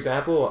 Siri, for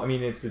example. I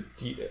mean, it's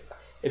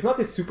not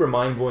this super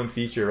mind blowing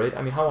feature, right?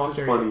 I mean, how It's often?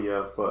 just funny,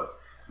 yeah, but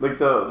like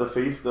the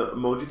face, the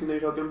emoji thing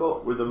that you're talking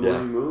about, where the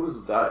emoji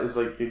moves, that is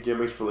like a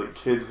gimmicks for like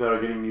kids that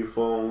are getting new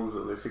phones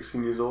and they're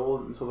 16 years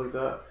old and stuff like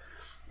that.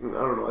 And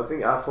I don't know. I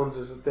think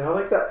iPhones they have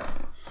like that.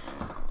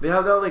 They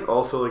have that like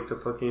also like the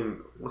fucking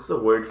what's the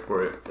word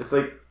for it? It's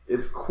like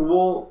it's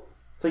cool.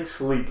 It's like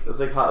sleek. It's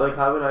like having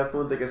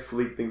iPhones like a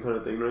sleek thing kind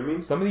of thing. You know what I mean?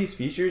 Some of these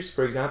features,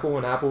 for example,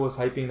 when Apple was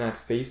hyping that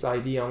Face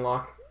ID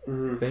unlock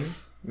thing,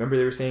 remember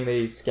they were saying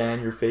they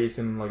scan your face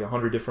in like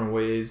 100 different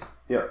ways.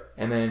 Yeah.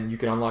 And then you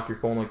can unlock your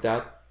phone like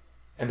that.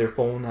 And their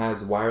phone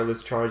has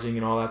wireless charging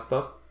and all that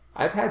stuff.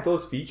 I've had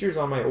those features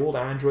on my old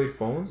Android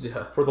phones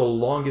for the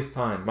longest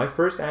time. My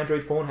first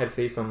Android phone had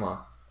Face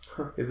Unlock.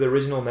 It's the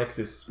original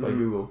Nexus by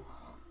Google.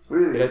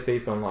 Really? It had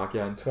Face Unlock,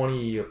 yeah, in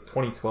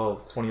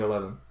 2012,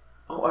 2011.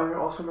 Oh, I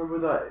also remember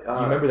that.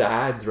 You remember the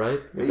ads, right?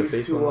 I With the used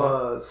Face to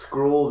Unlock?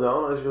 scroll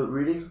down as you're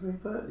reading something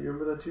like that. You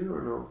remember that too,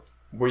 or no?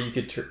 Where you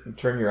could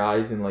turn your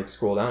eyes and like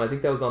scroll down. I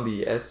think that was on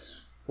the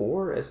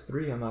S4,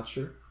 S3, I'm not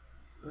sure.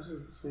 This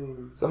is the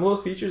same. Some of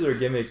those features are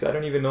gimmicks. I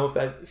don't even know if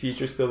that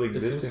feature still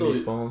exists in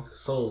these phones.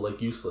 So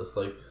like useless.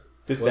 Like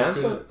Does what if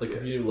Samsung? like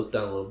if you look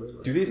down a little bit.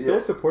 Like, Do they still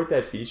support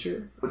that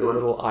feature? Which The one?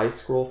 little eye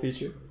scroll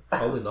feature?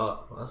 probably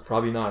not. That's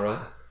Probably not, right?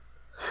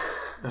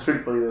 That's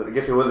pretty funny though. I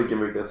guess it was a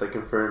gimmick. That's like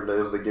confirmed that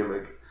it was a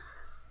gimmick.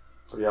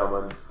 But yeah,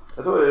 man.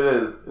 That's what it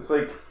is. It's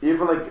like,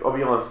 even like, I'll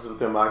be honest with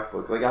the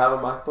MacBook. Like, I have a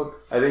MacBook.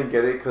 I didn't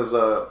get it because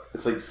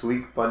it's like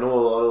sleek, but I know a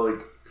lot of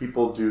like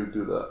people do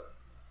that.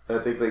 And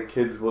I think like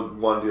kids would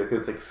want to do it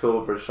because it's like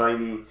silver,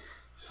 shiny.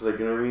 It's just like,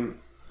 you know what I mean?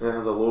 And it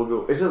has a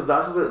logo. It's just,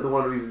 that's what the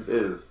one of the reasons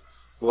is.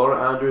 A lot of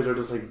Androids are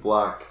just like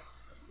black.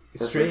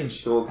 It's That's strange.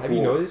 like so Have you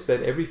cool. noticed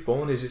that every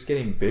phone is just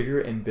getting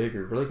bigger and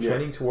bigger? We're like Yeah.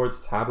 trending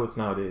towards tablets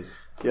nowadays.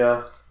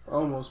 Yeah.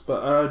 Almost,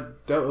 but I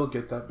doubt it'll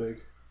get that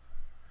big.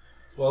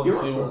 well,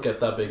 obviously it won't get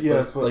that big. Yeah, but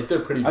it's like they're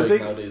pretty I big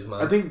think- nowadays,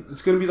 man. I think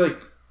it's gonna be like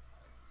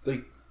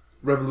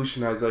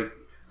revolutionized. Like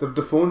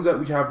the phones that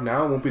we have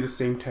now won't be the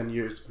same 10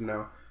 years from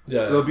now.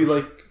 yeah, It'll be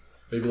like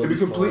maybe it'll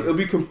be It'll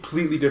be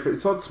completely different.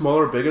 It's not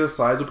smaller or bigger. The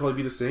size will probably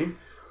be the same,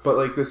 but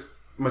like this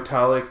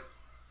metallic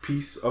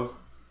piece of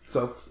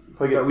stuff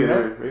Like that it we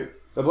thinner, have. right?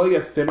 It'll probably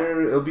get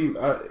thinner. It'll be.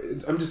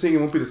 I'm just saying it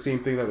won't be the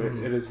same thing that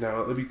it is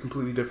now. It'll be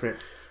completely different.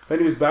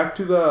 Anyways, back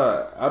to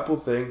the Apple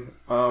thing.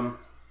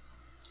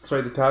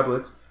 Sorry, the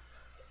tablets.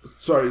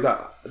 Sorry,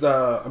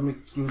 let me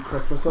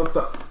correct myself.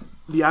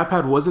 The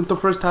iPad wasn't the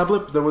first tablet.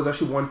 But there was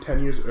actually one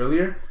 10 years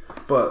earlier,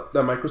 but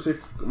that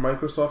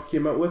Microsoft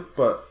came out with.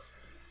 But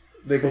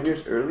they 10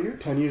 years earlier?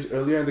 10 years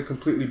earlier, and they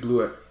completely blew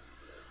it.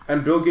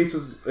 And Bill Gates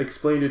has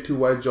explained it to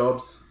why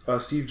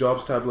Steve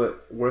Jobs' tablet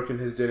worked and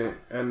his didn't.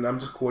 And I'm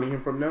just quoting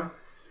him from now.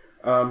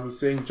 He's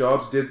saying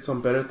Jobs did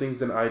some better things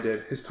than I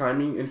did. His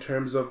timing in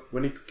terms of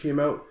when it came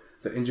out,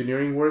 the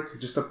engineering work,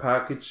 just a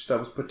package that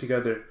was put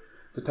together.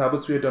 The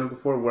tablets we had done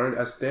before weren't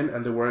as thin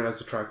and they weren't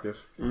as attractive.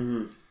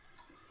 Mm-hmm.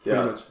 Pretty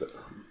Yeah. much. That's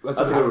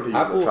That's what a good word.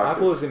 Apple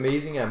attractive. is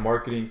amazing at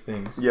marketing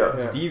things. Yeah.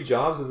 Steve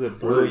Jobs was a Brilliant.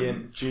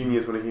 brilliant.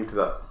 Genius when it came to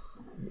that.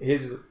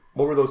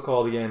 What were those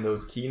called again?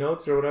 Those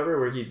keynotes or whatever,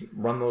 where he'd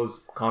run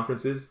those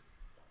conferences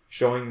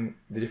showing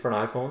the different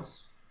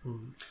iPhones.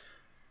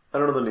 I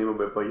don't know the name of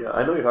it, but yeah,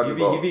 I know you're talking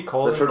about He'd be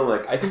calling. the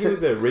turtleneck. I think it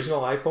was the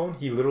original iPhone.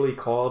 He literally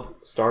called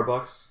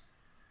Starbucks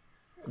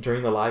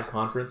during the live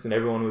conference, and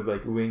everyone was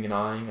like oohing and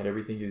eyeing at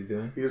everything he was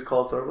doing. He was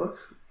called Starbucks?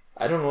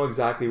 I don't know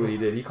exactly what he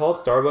did. He called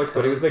Starbucks,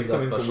 but it was like That's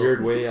some special.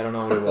 weird way. I don't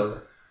know what it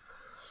was.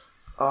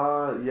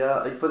 Yeah,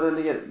 like, but then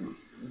again,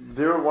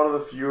 they were one of the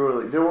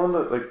fewer, like, they were one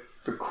of the, like,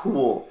 the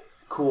cool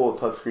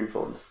touchscreen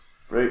phones,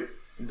 right?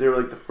 They were,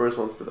 like, the first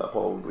ones for that,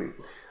 probably.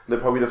 They're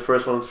probably the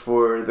first ones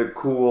for the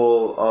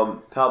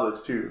cool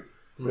tablets, too,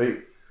 right?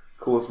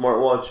 Cool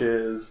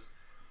smartwatches.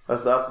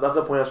 That's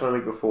the point I was trying to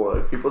make before.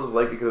 Like, people just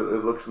like it because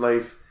it looks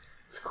nice,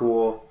 it's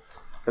cool,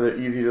 and they're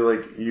easy to,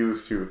 like,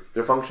 use, too.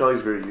 Their functionality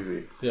is very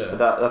easy. Yeah. And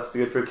that's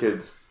good for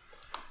kids.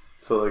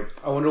 So, like,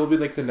 I wonder what will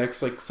be like the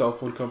next like cell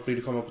phone company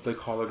to come up with like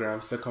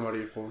holograms that come out of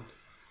your phone.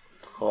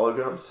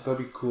 holograms? That'd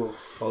be cool.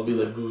 Probably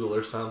like Google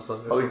or Samsung.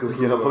 Or Probably something.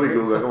 Google. Yeah, probably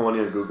Google. I got money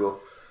on Google.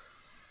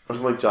 Or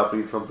some like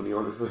Japanese company,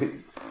 honestly.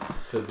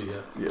 Could be,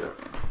 yeah. Yeah.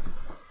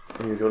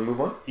 Anyways, you want to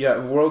move on? Yeah,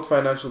 World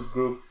Financial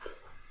Group.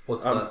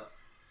 What's Um, that?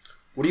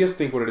 What do you guys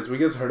think what it is? What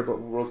you guys heard about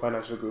World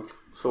Financial Group?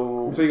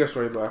 So I'll tell you guys a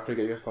story about after I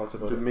get your thoughts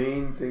about the it.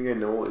 main thing I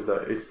know is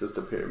that it's just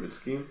a pyramid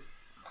scheme.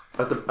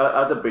 At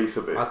the base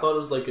of it. I thought it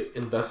was like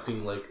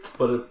investing, I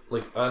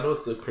know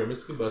it's a pyramid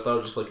scheme, but I thought it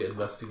was just like an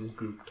investing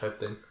group type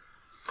thing.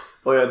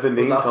 Oh yeah, the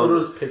name. That's what it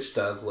was pitched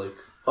as, like.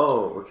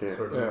 Oh, okay.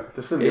 Sort of. Yeah.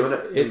 This is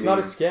It's not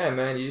a scam,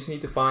 man. You just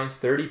need to find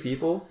 30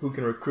 people who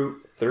can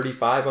recruit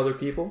 35 other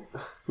people,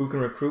 who can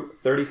recruit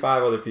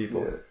 35 other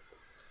people, Yeah.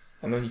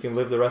 and then you can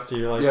live the rest of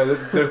your life. Yeah,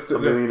 they're A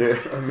millionaire.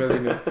 a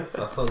millionaire.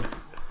 That sounds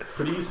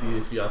pretty easy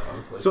if you ask me.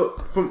 Like, So,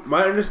 from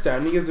my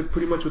understanding, is that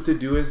pretty much what they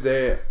do is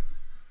their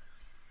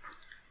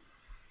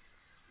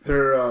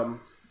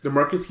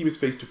marketing scheme is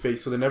face to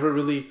face, so they never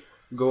really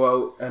go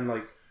out and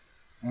like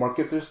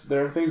market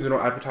their things. There are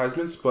no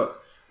advertisements, but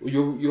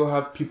you'll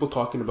have people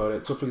talking about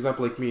it. So, for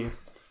example, like me.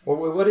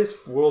 What is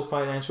World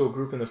Financial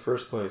Group in the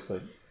first place?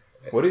 Like,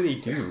 what do they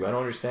do? I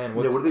don't understand.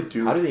 What do they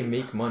do? How do they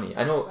make money?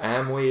 I know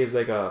Amway is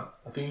like a.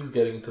 I think he's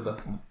getting into that.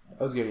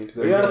 I was getting into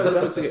that. Yeah,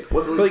 that's okay.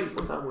 What's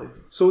that way?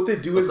 So what they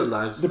do What's is the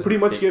lives they thing?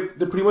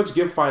 pretty much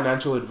give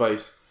financial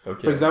advice.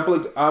 Okay. For example,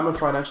 like I'm a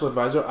financial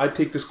advisor. I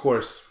take this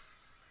course,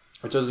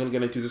 which I was gonna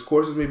get into. This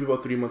course is maybe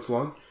about 3 months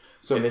long.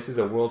 So and this is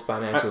a World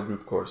Financial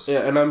Group course.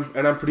 yeah, and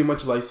I'm pretty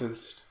much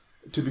licensed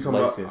to become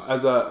as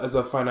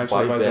a financial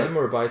By advisor. them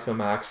or by some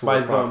actual By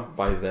them.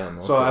 By them.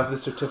 Okay. So I have the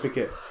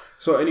certificate.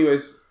 So,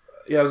 anyways,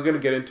 yeah, I was gonna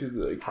get into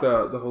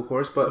the whole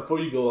course, but Before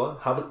you go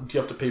on, do you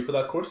have to pay for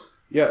that course?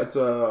 yeah, it's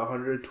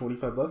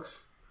 $125.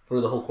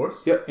 For the whole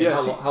course? Yeah, And yeah.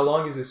 how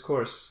long is this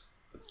course?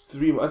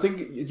 3 months. I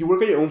think you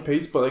work at your own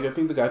pace, but like I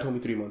think the guy told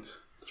me 3 months.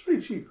 It's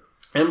pretty cheap.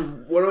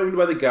 And what do I mean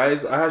by the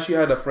guys? I actually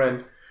had a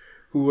friend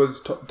who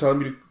was telling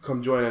me to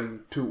come join and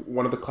to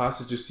one of the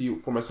classes to see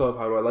for myself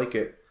how do I like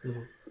it.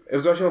 Mm-hmm. It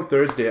was actually on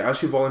Thursday. I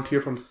actually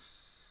volunteered from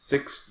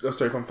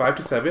 5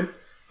 to 7,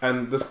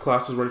 and this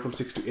class was running from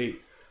 6 to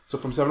 8. So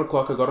from 7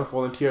 o'clock, I got to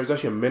volunteer. It was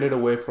actually a minute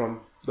away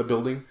from the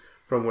building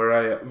from where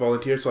I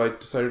volunteered, so I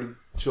decided to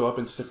show up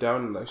and sit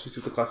down and actually see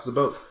what the class is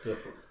about. Yep.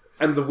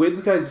 And the way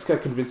this guy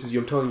convinces you,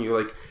 I'm telling you,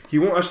 like, he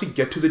won't actually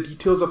get to the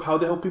details of how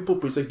they help people,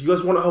 but he's like, do you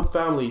guys want to help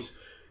families,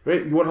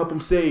 right? You want to help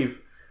them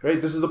save,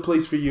 right? This is the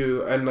place for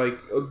you, and like,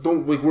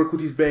 don't like work with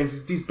these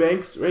banks. These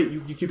banks, right?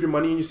 You keep your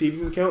money in your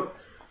savings account.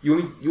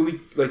 You only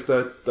like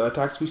the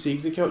tax-free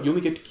savings account. You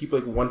only get to keep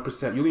like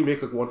 1%. You only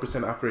make like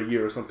 1% after a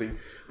year or something.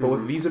 But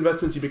with these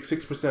investments, you make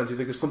 6%. He's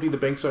like, there's something the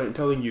banks aren't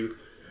telling you,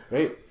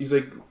 right? He's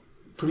like,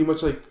 pretty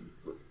much like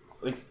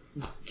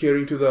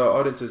catering to the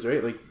audiences,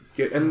 right? Like.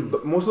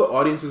 Most of the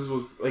audiences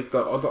was like the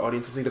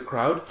audience, I'm saying the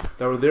crowd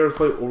that were there was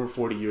probably over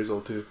 40 years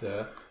old too.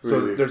 Yeah. So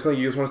Really? they're telling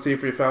you just want to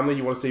save for your family,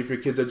 you want to save for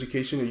your kids'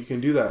 education, and you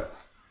can do that.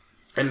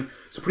 And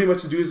so pretty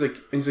much to do is like,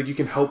 he's like, you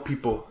can help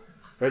people,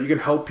 right? You can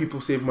help people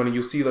save money.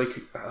 You'll see like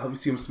how you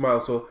see them smile.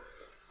 So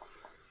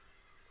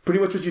pretty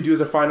much what you do is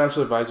they're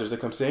financial advisors,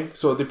 like I'm saying.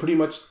 So they pretty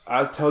much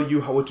tell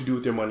you what to do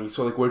with your money.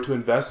 So like where to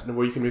invest and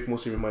where you can make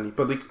most of your money.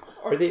 But like,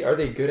 Are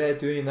they good at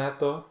doing that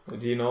though?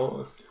 Do you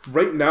know?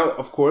 right now,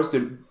 of course,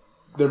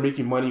 they're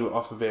making money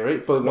off of it,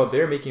 right? But Well,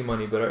 they're making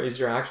money, but is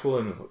your actual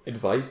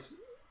advice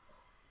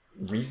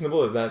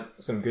reasonable? Is that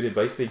some good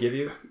advice they give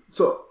you?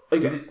 so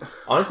like,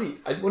 Honestly,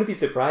 I wouldn't be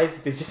surprised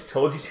if they just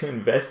told you to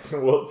invest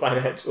in World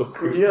Financial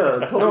Group.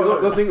 Yeah.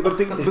 the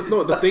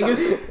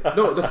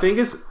thing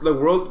is, the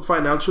World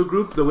Financial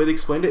Group, the way they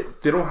explained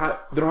it, they don't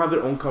have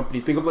their own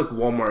company. Think of like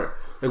Walmart.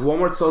 Like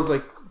Walmart sells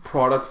like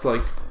products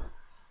like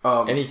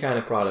Any kind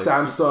of product.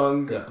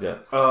 Samsung, Yeah.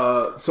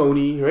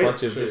 Sony, right?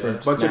 Bunch of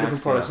different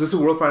Products. Yeah. This is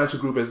World Financial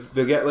Group is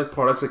they get like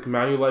products like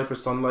Manulife or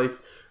Sun Life,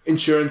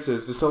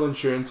 insurances. They sell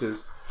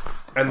insurances,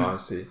 and Oh, I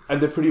see. and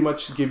they pretty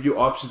much give you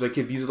options like,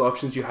 hey, these are the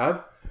options you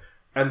have,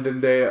 and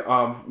then they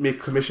make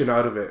commission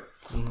out of it.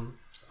 Mm-hmm.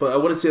 But I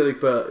wouldn't say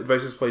like the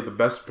advice is probably the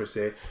best per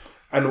se.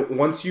 And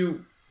once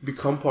you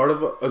become part of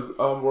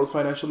a World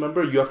Financial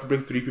member, you have to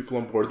bring 3 people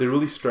on board. They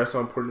really stress how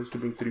important it is to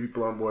bring 3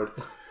 people on board.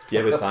 Do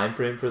you have a time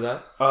frame for that?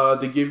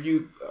 They give you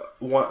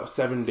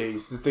 7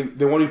 days.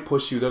 They want to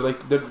push you. They're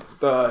like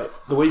the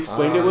way he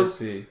explained it was.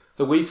 I see.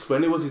 The way he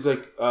explained it was, he's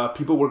like,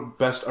 people work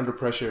best under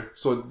pressure.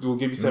 So we'll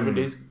give you 7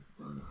 days,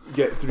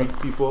 get 3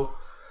 people,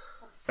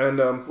 and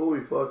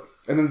Holy fuck.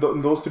 and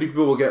then those 3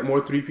 people will get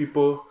more 3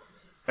 people.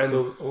 And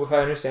So, if I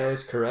understand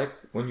this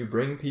correct, when you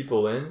bring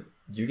people in,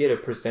 you get a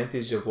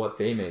percentage of what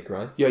they make,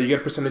 right? yeah, you get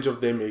a percentage of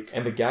what they make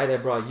And the guy that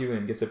brought you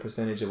in gets a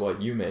percentage of what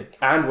you make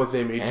and what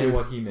they make and too.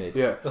 what he made.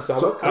 Yeah. So,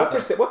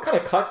 what kind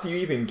of cut do you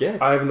even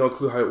get? I have no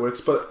clue how it works,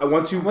 but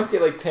once You you must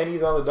get like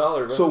pennies on the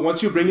dollar, bro. so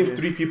once you bring in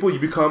 3 people, you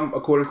become a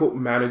quote unquote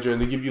manager,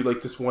 and they give you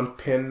like this one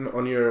pin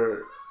on your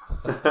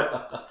Boy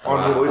on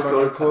your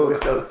Scouts. clothes.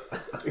 Boy Scouts.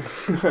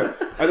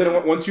 And then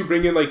once you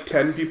bring in like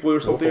 10 people or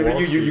something, of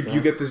Wall you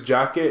Street, get this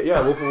jacket.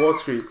 Yeah, Wolf of Wall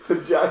Street.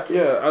 Jacket.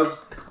 Yeah,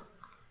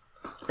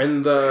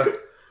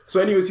 so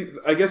anyways,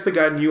 I guess the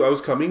guy knew I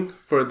was coming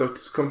to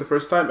come the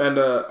first time, and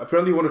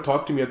apparently he wanted to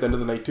talk to me at the end of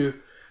the night too.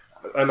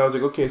 And I was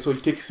like, okay. So he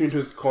takes me into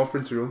his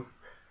conference room,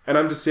 And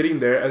I'm just sitting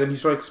there, and then he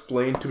started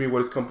explaining to me what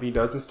his company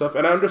does and stuff,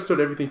 and I understood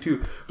everything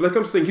too. But like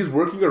I'm saying, he's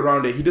working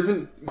around it. He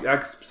doesn't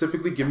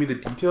specifically give me the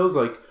details,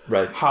 like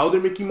how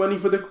they're making money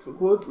for their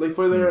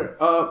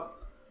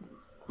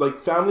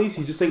like families.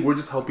 He's just saying we're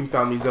just helping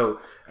families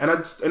out, and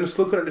I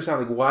still couldn't understand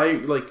like why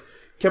like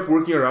kept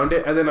working around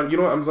it. And then I'm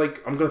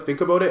gonna think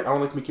about it. I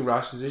don't like making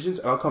rash decisions,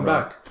 and I'll come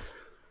back.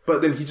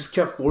 But then he just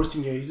kept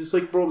forcing it. He's just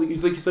like, bro,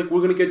 he's like,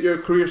 we're gonna get your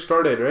career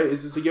started, right?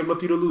 It's just like you have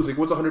nothing to lose. Like,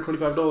 what's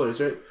 $125,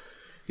 right?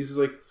 He's just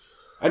like,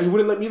 and he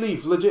wouldn't let me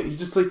leave. Legit, he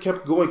just like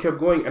kept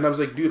going, and I was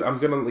like, dude, I'm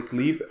gonna like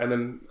leave. And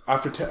then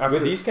after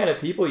with these kind of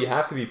people, you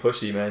have to be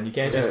pushy, man. You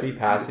can't just be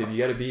passive. You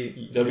gotta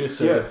be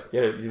assertive.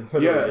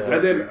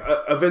 And then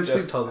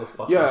eventually,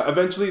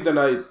 eventually, then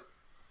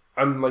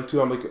I'm like, you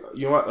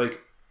know what,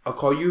 like I'll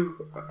call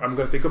you. I'm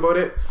gonna think about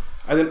it.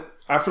 And then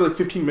after like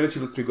 15 minutes, he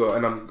lets me go,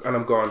 and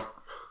I'm gone.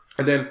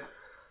 And then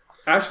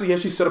he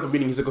actually set up a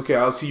meeting. He's like, okay,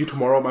 I'll see you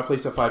tomorrow at my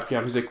place at 5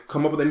 p.m. He's like,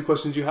 come up with any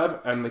questions you have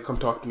and like come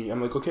talk to me.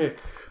 I'm like, okay.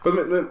 But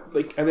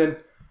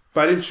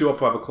I didn't show up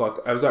 5 o'clock.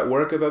 I was at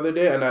work the other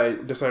day and I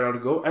decided not to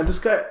go. And this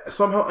guy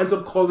somehow ends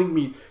up calling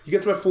me. He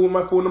gets my phone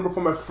number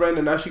from my friend,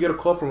 and I actually get a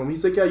call from him.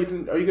 He's like, yeah,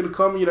 are you gonna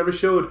come? You never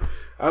showed.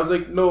 I was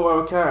like,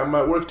 no, I can't. I'm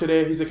at work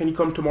today. He's like, can you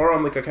come tomorrow?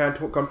 I'm like, I can't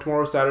come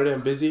tomorrow. Saturday,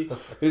 I'm busy. And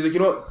he's like, you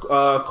know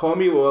what? Call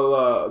me.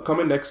 We'll come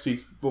in next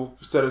week. We'll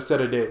set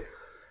a day.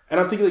 And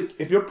I'm thinking, like,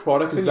 if your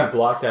product is that...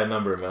 block that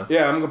number, man.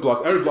 Yeah, I'm going to block...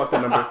 I already blocked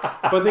that number.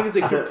 But the thing is,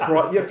 like,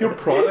 if your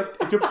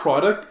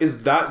product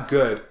is that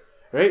good,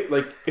 right?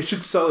 Like, it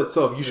should sell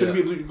itself. You shouldn't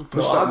be able to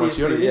push that much.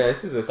 You know what I mean? Yeah,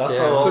 this is a scam.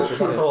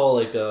 That's how all,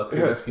 like,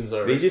 pyramid schemes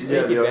are. They just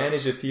take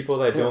advantage of people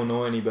that don't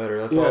know any better.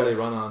 That's all they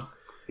run on.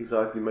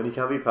 Exactly, man. You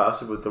can't be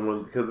passive with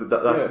them because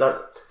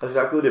that's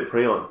exactly what they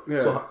prey on. Yeah.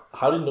 So,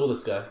 how do you know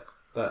this guy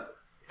that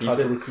tried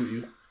to recruit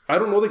you? I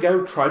don't know the guy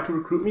who tried to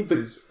recruit me. It's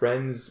his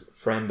friend's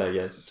friend, I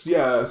guess.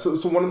 Yeah,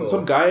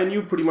 some guy I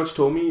knew pretty much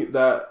told me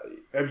that,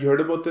 have you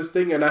heard about this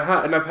thing? And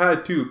I've had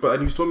it too,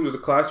 and he's told me there's a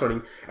class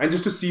running. And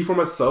just to see for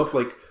myself,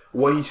 like,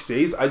 what he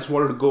says, I just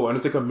wanted to go. And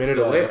it's like a minute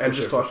away and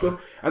just talk to him.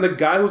 And the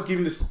guy who was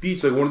giving the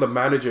speech, like one of the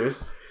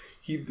managers,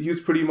 he was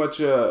pretty much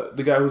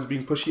the guy who was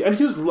being pushy. And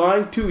he was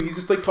lying too. He's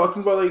just like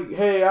talking about like,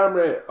 hey,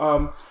 Amre,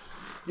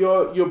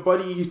 your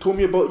buddy, he told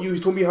me about you. He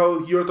told me how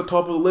you're at the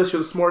top of the list.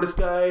 You're the smartest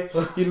guy.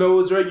 He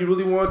knows, right? You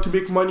really want to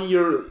make money.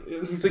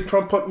 He's like,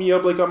 Trump pumped me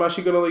up. Like, I'm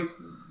actually gonna like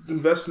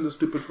invest in this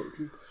stupid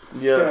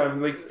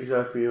scam. Like,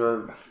 exactly,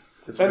 man.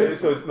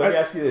 So let me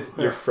ask you this: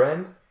 your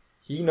friend,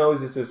 he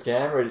knows it's a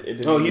scam, or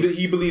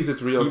he believes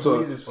it's real.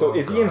 So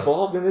is he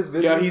involved in this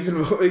business? Yeah, he's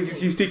involved.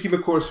 He's taking the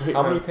course right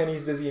now. How many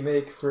pennies does he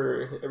make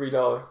for every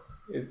dollar?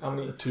 How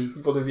many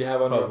people does he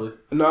have on? Probably.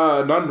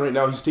 Nah, none right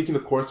now. He's taking the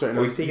course right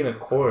now. Oh, he's taking a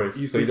course.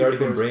 So he's already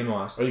been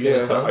brainwashed. Are you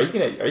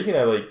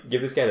gonna like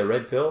give this guy the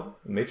red pill,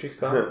 Matrix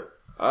style?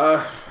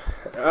 I'll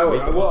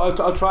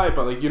try it,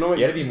 but like, you know what?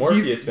 You gotta be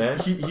Morpheus, man.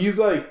 He's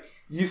like,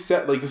 you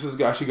said like this is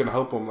actually gonna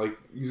help him. Like,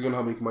 he's gonna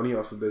help make money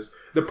off of this.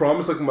 The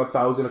promise like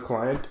 $1,000 a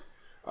client.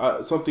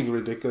 Something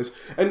ridiculous.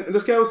 And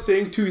this guy was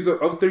saying too, he's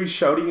out there, he's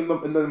shouting in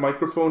the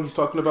microphone. He's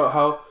talking about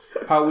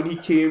how when he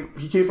came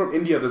from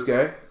India. This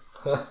guy.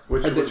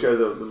 Which guy?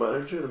 The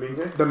manager, the main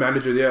guy? The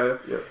manager, yeah.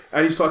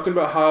 And he's talking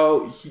about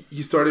how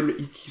he started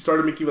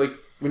making, like,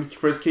 when he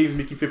first came, he was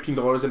making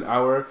 $15 an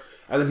hour,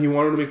 and then he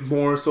wanted to make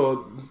more.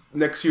 So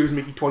next year he's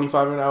making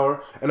 $25 an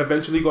hour, and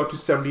eventually got to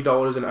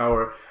 $70 an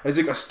hour. And he's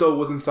like, I still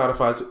wasn't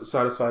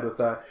satisfied with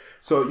that.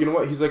 So you know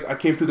what? He's like, I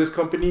came to this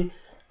company,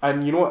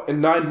 and you know what? In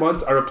 9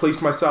 months, I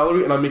replaced my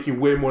salary, and I'm making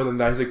way more than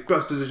that. He's like,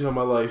 best decision of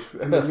my life.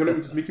 And then, you know,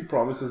 just making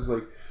promises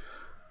like.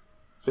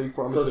 Fake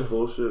promises. Such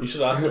bullshit. You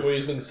should ask him where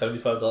he's making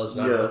 $75 an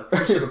hour. Yeah.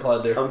 You should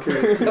apply there. I'm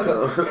curious.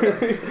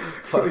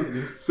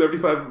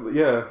 75,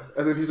 yeah.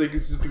 And then he's like,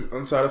 he's just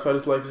unsatisfied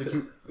with life. He's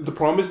like, the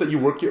promise that you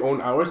work your own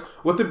hours.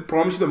 What they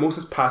promise you the most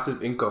is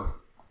passive income,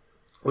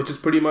 which is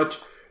pretty much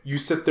you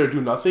sit there,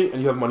 do nothing,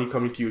 and you have money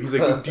coming to you. He's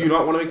like, do you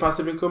not want to make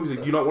passive income? He's like,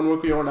 do you not want to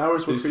work your own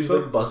hours? They use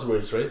like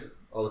buzzwords, right?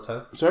 All the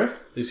time. Sorry?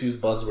 They just use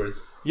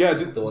buzzwords. Yeah.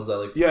 The ones that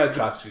like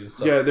attract you and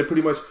stuff. Yeah, they're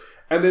pretty much.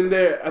 And then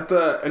they're at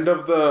the end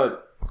of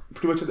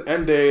pretty much at the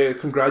end, they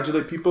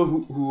congratulate people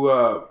who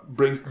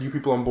bring new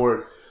people on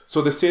board.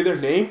 So they say their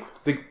name,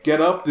 they get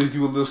up, they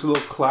do this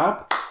little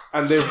clap,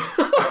 and they...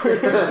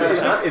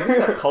 Is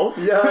this a cult?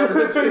 Yeah,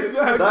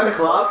 that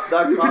clap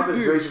is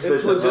very suspicious.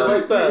 It's legit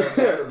like that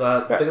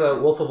thing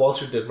that Wolf of Wall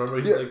Street did. Remember,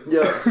 he's like...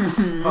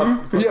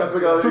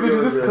 So they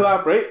do this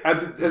clap, right?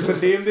 And the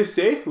name they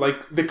say,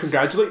 like, they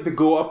congratulate, they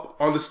go up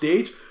on the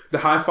stage, they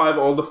high five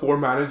all the 4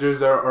 managers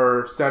that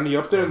are standing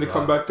up there, and they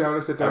come back down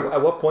and sit down.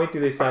 At what point do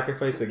they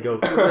sacrifice a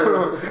goat?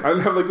 And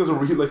they have like this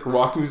really like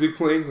rock music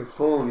playing. Like,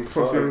 holy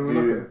fuck,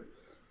 dude!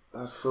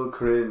 That's so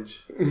cringe.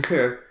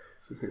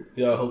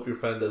 Yeah, I hope your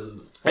friend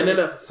doesn't. And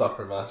then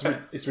suffer, man.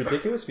 It's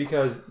ridiculous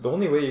because the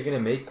only way you're gonna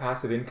make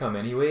passive income,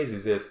 anyways,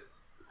 is if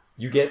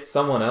you get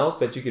someone else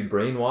that you can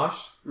brainwash.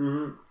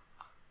 Mm-hmm.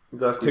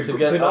 Exactly.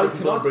 To not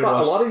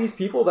stop. A lot of these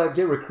people that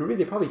get recruited,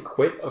 they probably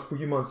quit a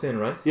few months in,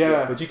 right?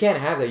 Yeah. But you can't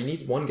have that. You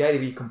need one guy to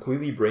be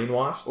completely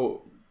brainwashed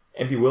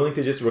and be willing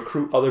to just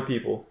recruit other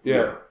people.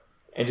 Yeah.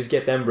 and just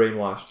get them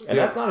brainwashed. And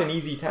that's not an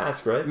easy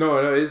task, right? No,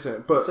 it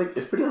isn't. But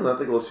it's pretty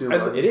unethical too.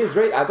 And it is,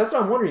 right? That's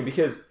what I'm wondering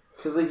because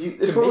like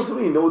it's probably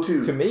something you know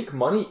too. To make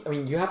money, I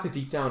mean, you have to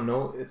deep down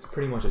know it's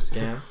pretty much a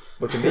scam.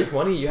 But to make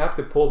money, you have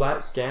to pull that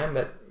scam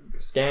that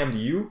scammed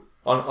you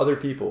on other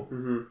people,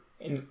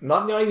 and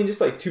not even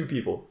just like 2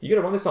 people. You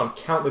gotta run this on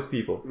countless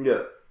people.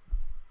 Yeah.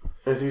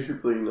 And it's usually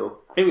people you know.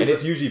 And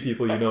it's usually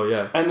people you know,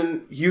 yeah. And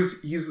then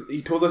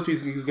he told us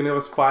he's going to give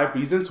us 5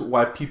 reasons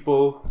why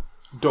people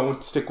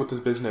don't stick with his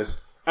business.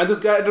 And this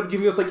guy ended up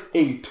giving us like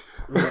 8.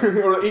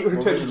 or 8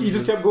 or 10. He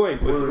just kept going.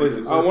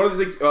 One of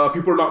these like,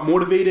 people are not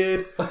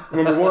motivated.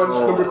 Number 1.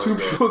 Number 2,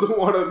 people don't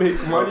want to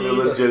make money.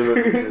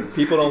 Legitimate reasons.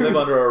 People don't live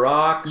under a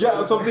rock.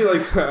 Yeah, something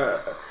like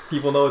that.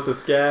 People know it's a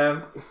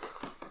scam.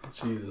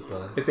 Jesus,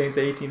 man. This ain't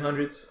the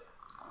 1800s.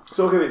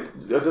 So okay, wait,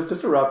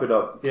 just to wrap it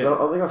up. Yeah. I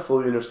don't think I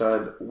fully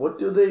understand. What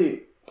do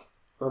they?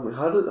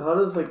 How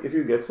does like if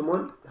you get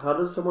someone, how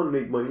does someone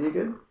make money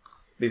again?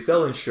 They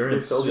sell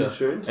insurance. They sell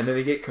insurance, and then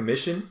they get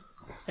commission,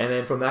 and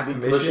then from that the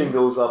commission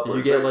goes up.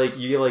 You get like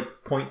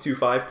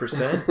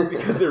 0.25%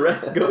 because the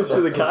rest goes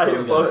to the guy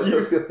above you,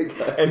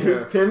 and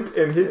his pimp,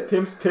 and his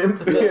pimp's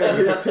pimp, and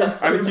his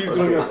pimp's and it keeps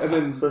going up, and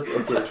then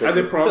and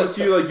they promise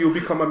you like you'll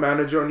become a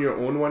manager on your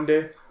own one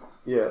day.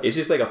 Yeah, it's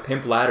just like a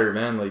pimp ladder,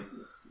 man. Like.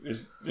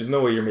 There's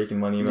no way you're making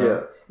money, man.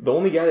 Yeah. The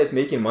only guy that's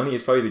making money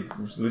is probably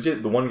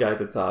the one guy at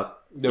the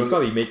top. He's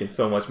probably making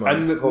so much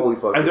money. Holy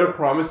fuck! And they're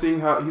promising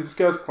this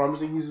guy was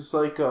promising. He's just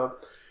like,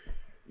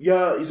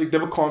 he's like they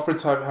have a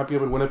conference happening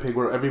up in Winnipeg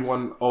where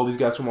all these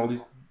guys from all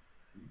these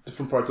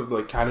different parts of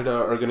like Canada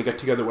are gonna get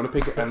together in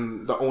Winnipeg,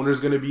 and the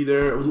owner's gonna be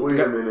there. Wait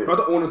a minute. Not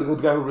the owner, the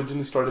guy who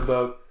originally started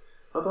the.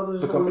 I thought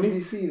this was the company.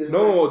 BC.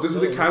 No, this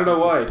is like Canada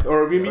wide,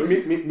 or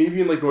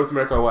maybe in like North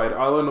America wide.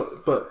 I don't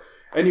know, but.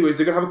 Anyways,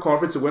 they're gonna have a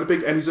conference in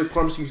Winnipeg, and he's like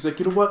promising. He's like,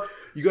 you know what?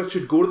 You guys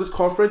should go to this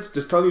conference.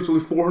 Just telling you, it's only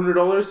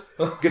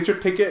 $400. Get your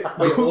ticket.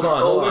 Wait, hold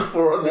on.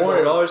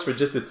 $400 for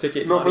just the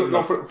ticket.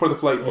 For the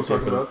flight. Okay,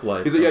 for the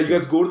flight. He's like, yeah, you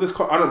guys go to this.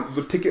 I don't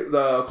know.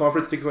 The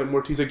conference takes like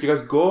more. He's like, you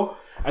guys go,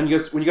 and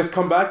when you guys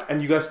come back,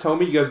 and you guys tell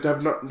me you guys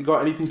have not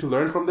got anything to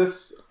learn from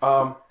this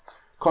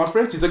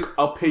conference. He's like,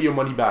 I'll pay your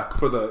money back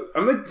for the.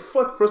 I'm like,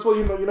 fuck. First of all,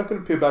 you're not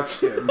gonna pay back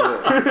shit.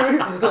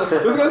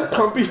 This guy's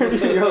pumping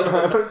everything up,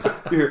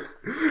 man.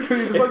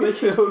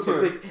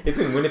 It's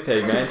in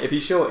Winnipeg, man. If you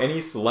show any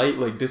slight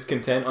like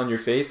discontent on your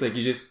face, like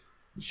you just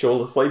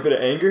show a slight bit of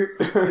anger,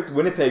 it's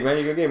Winnipeg, man.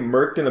 You're gonna get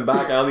murked in the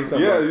back alley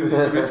somewhere.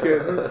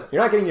 Yeah,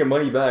 you're not getting your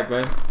money back,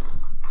 man.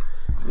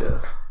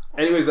 Yeah.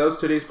 Anyways, that was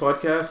today's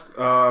podcast.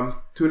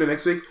 Tune in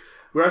next week.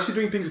 We're actually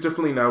doing things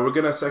differently now. We're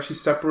gonna actually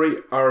separate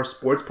our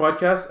sports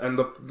podcast and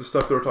the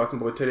stuff that we're talking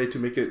about today to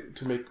make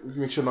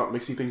sure not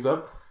mixing things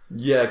up.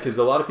 Yeah, because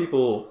a lot of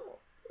people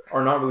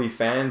are not really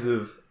fans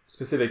of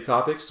specific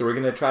topics, so we're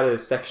gonna try to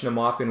section them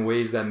off in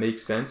ways that make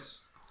sense.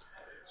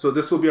 So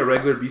this will be a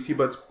regular BC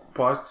Buds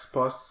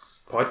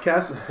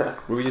podcast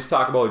where we just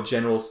talk about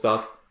general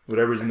stuff,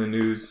 whatever's in the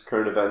news,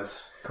 current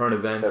events,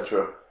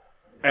 etc.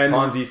 And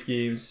Ponzi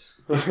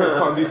schemes.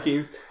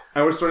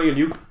 And we're starting a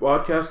new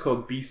podcast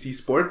called BCB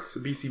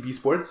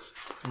Sports.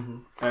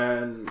 Mm-hmm.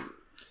 And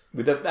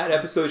with that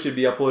episode should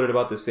be uploaded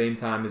about the same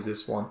time as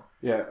this one.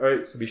 Yeah, all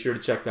right. So be sure to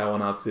check that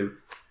one out too.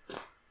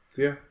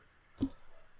 Yeah.